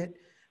 intermediate.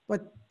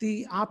 But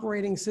the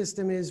operating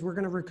system is we're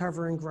going to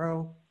recover and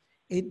grow.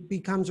 It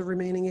becomes a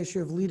remaining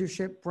issue of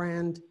leadership,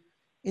 brand,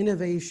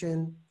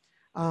 innovation,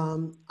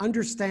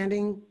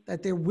 understanding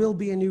that there will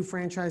be a new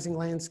franchising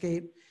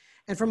landscape.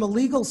 And from a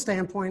legal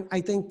standpoint,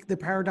 I think the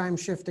paradigm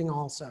shifting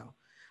also.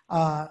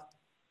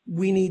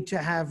 We need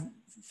to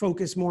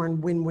focus more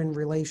on win-win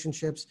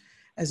relationships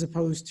as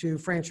opposed to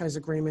franchise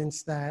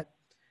agreements that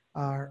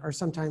are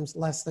sometimes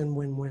less than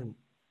win-win.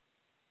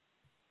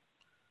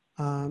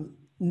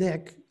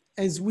 Nick,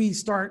 as we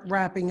start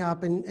wrapping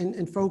up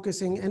and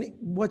focusing, and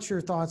what's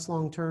your thoughts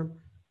long-term?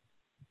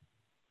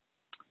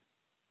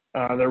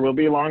 There will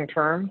be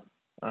long-term.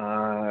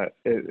 No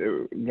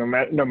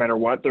matter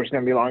what, there's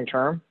going to be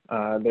long-term.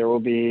 There will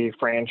be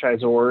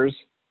franchisors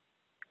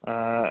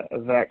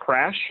that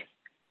crash.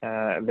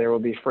 There will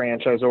be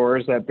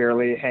franchisors that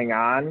barely hang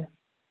on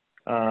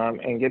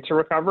and get to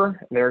recover.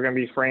 There are going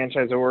to be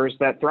franchisors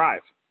that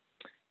thrive.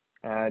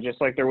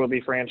 Just like there will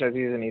be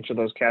franchisees in each of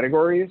those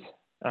categories.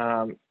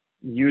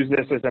 Use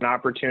this as an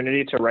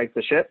opportunity to right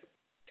the ship.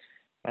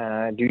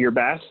 Do your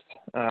best.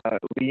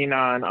 Lean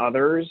on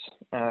others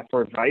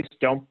for advice.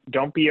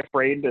 Don't be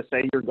afraid to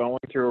say you're going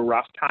through a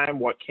rough time.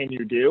 What can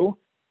you do?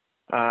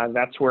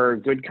 That's where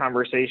good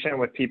conversation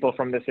with people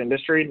from this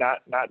industry,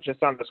 not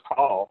just on this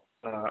call,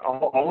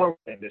 all over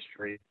the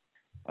industry,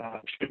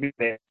 should be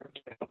there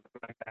to help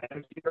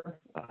them here,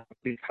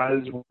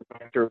 because we're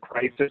going through a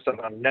crisis of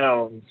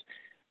unknowns.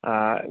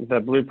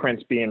 The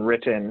blueprints being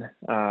written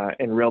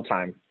in real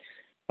time.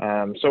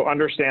 So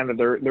understand that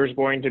there's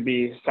going to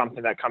be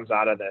something that comes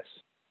out of this,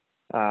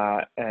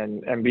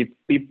 and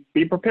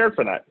be prepared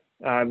for that.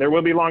 There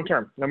will be long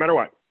term, no matter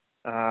what.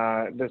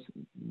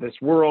 This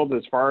world,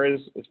 as far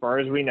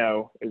as we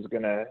know, is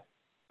going to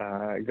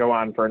go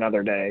on for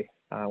another day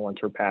once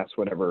we're past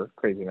whatever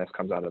craziness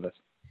comes out of this.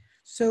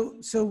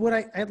 So what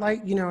I'd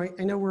like,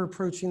 I know we're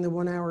approaching the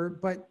 1 hour,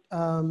 but,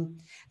 and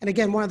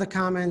again, one of the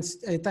comments,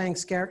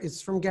 thanks, Gary,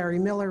 it's from Gary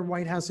Miller.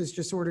 White House has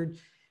just ordered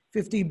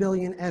 50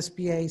 billion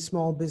SBA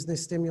small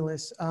business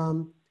stimulus.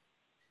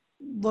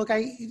 Look,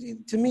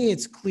 to me,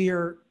 it's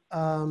clear,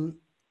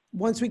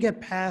 once we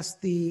get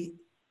past the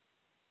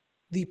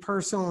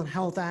personal and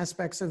health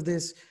aspects of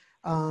this,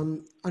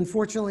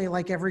 unfortunately,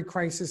 like every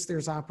crisis,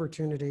 there's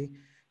opportunity.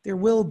 There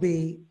will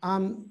be.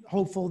 I'm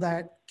hopeful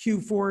that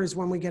Q4 is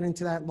when we get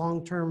into that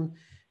long-term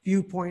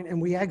viewpoint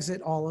and we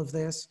exit all of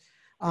this.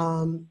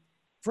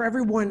 For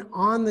everyone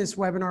on this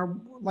webinar,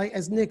 like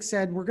as Nick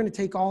said, we're going to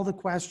take all the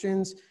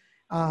questions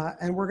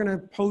and we're going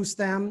to post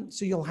them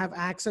so you'll have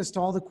access to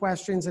all the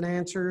questions and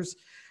answers.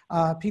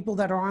 People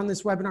that are on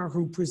this webinar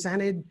who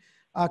presented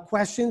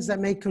questions that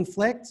may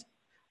conflict,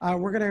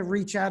 we're going to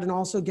reach out and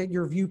also get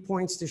your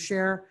viewpoints to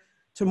share.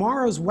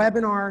 Tomorrow's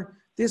webinar,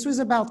 this was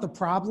about the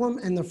problem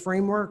and the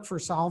framework for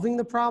solving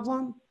the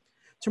problem.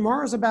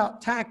 Tomorrow's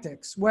about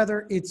tactics,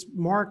 whether it's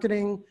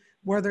marketing,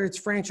 whether it's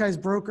franchise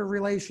broker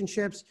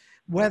relationships,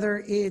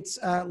 whether it's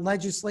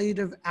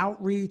legislative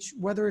outreach,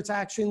 whether it's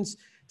actions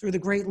through the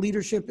great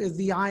leadership of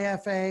the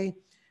IFA,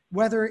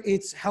 whether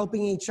it's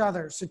helping each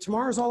other. So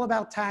tomorrow's all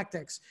about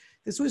tactics.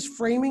 This was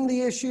framing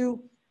the issue,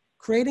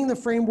 creating the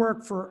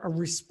framework for a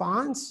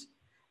response,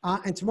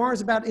 and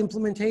tomorrow's about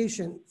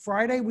implementation.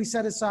 Friday, we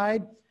set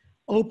aside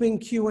open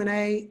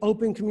Q&A,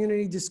 open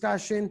community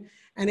discussion.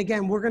 And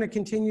again, we're going to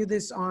continue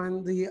this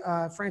on the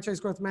Franchise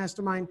Growth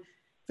Mastermind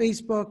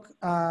Facebook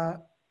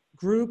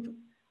group.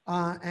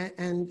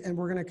 And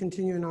we're going to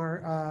continue in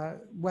our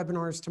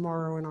webinars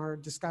tomorrow in our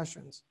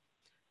discussions.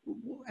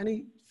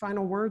 Any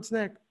final words,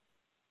 Nick?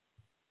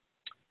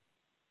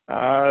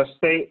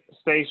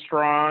 Stay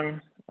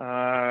strong,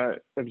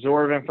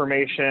 absorb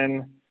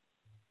information,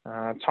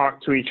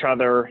 talk to each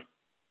other.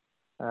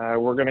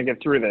 We're going to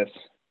get through this.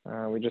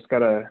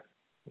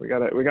 We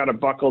gotta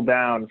buckle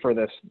down for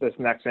this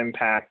next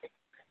impact,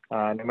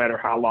 no matter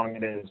how long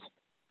it is.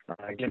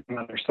 Get on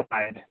the other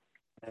side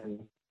and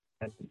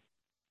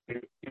do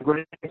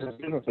great things as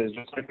businesses,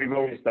 just like we've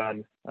always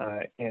done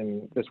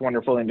in this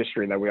wonderful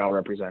industry that we all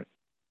represent.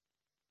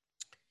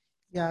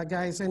 Yeah,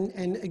 guys,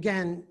 and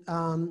again,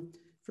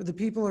 for the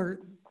people who are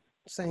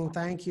saying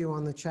thank you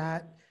on the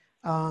chat,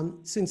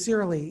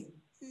 sincerely,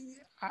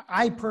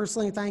 I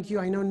personally thank you.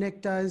 I know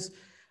Nick does.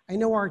 I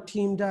know our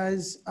team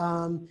does.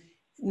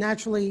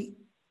 Naturally,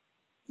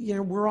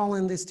 we're all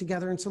in this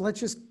together. And so let's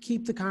just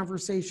keep the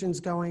conversations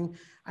going.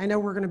 I know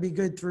we're going to be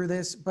good through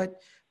this,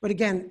 but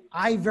again,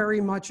 I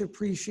very much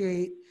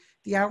appreciate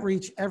the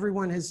outreach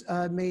everyone has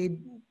made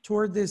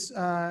toward this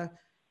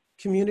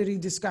community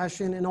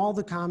discussion and all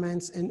the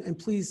comments. And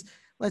please,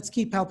 let's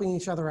keep helping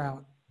each other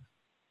out.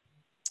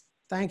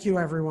 Thank you,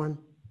 everyone.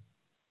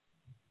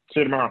 See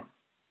you tomorrow.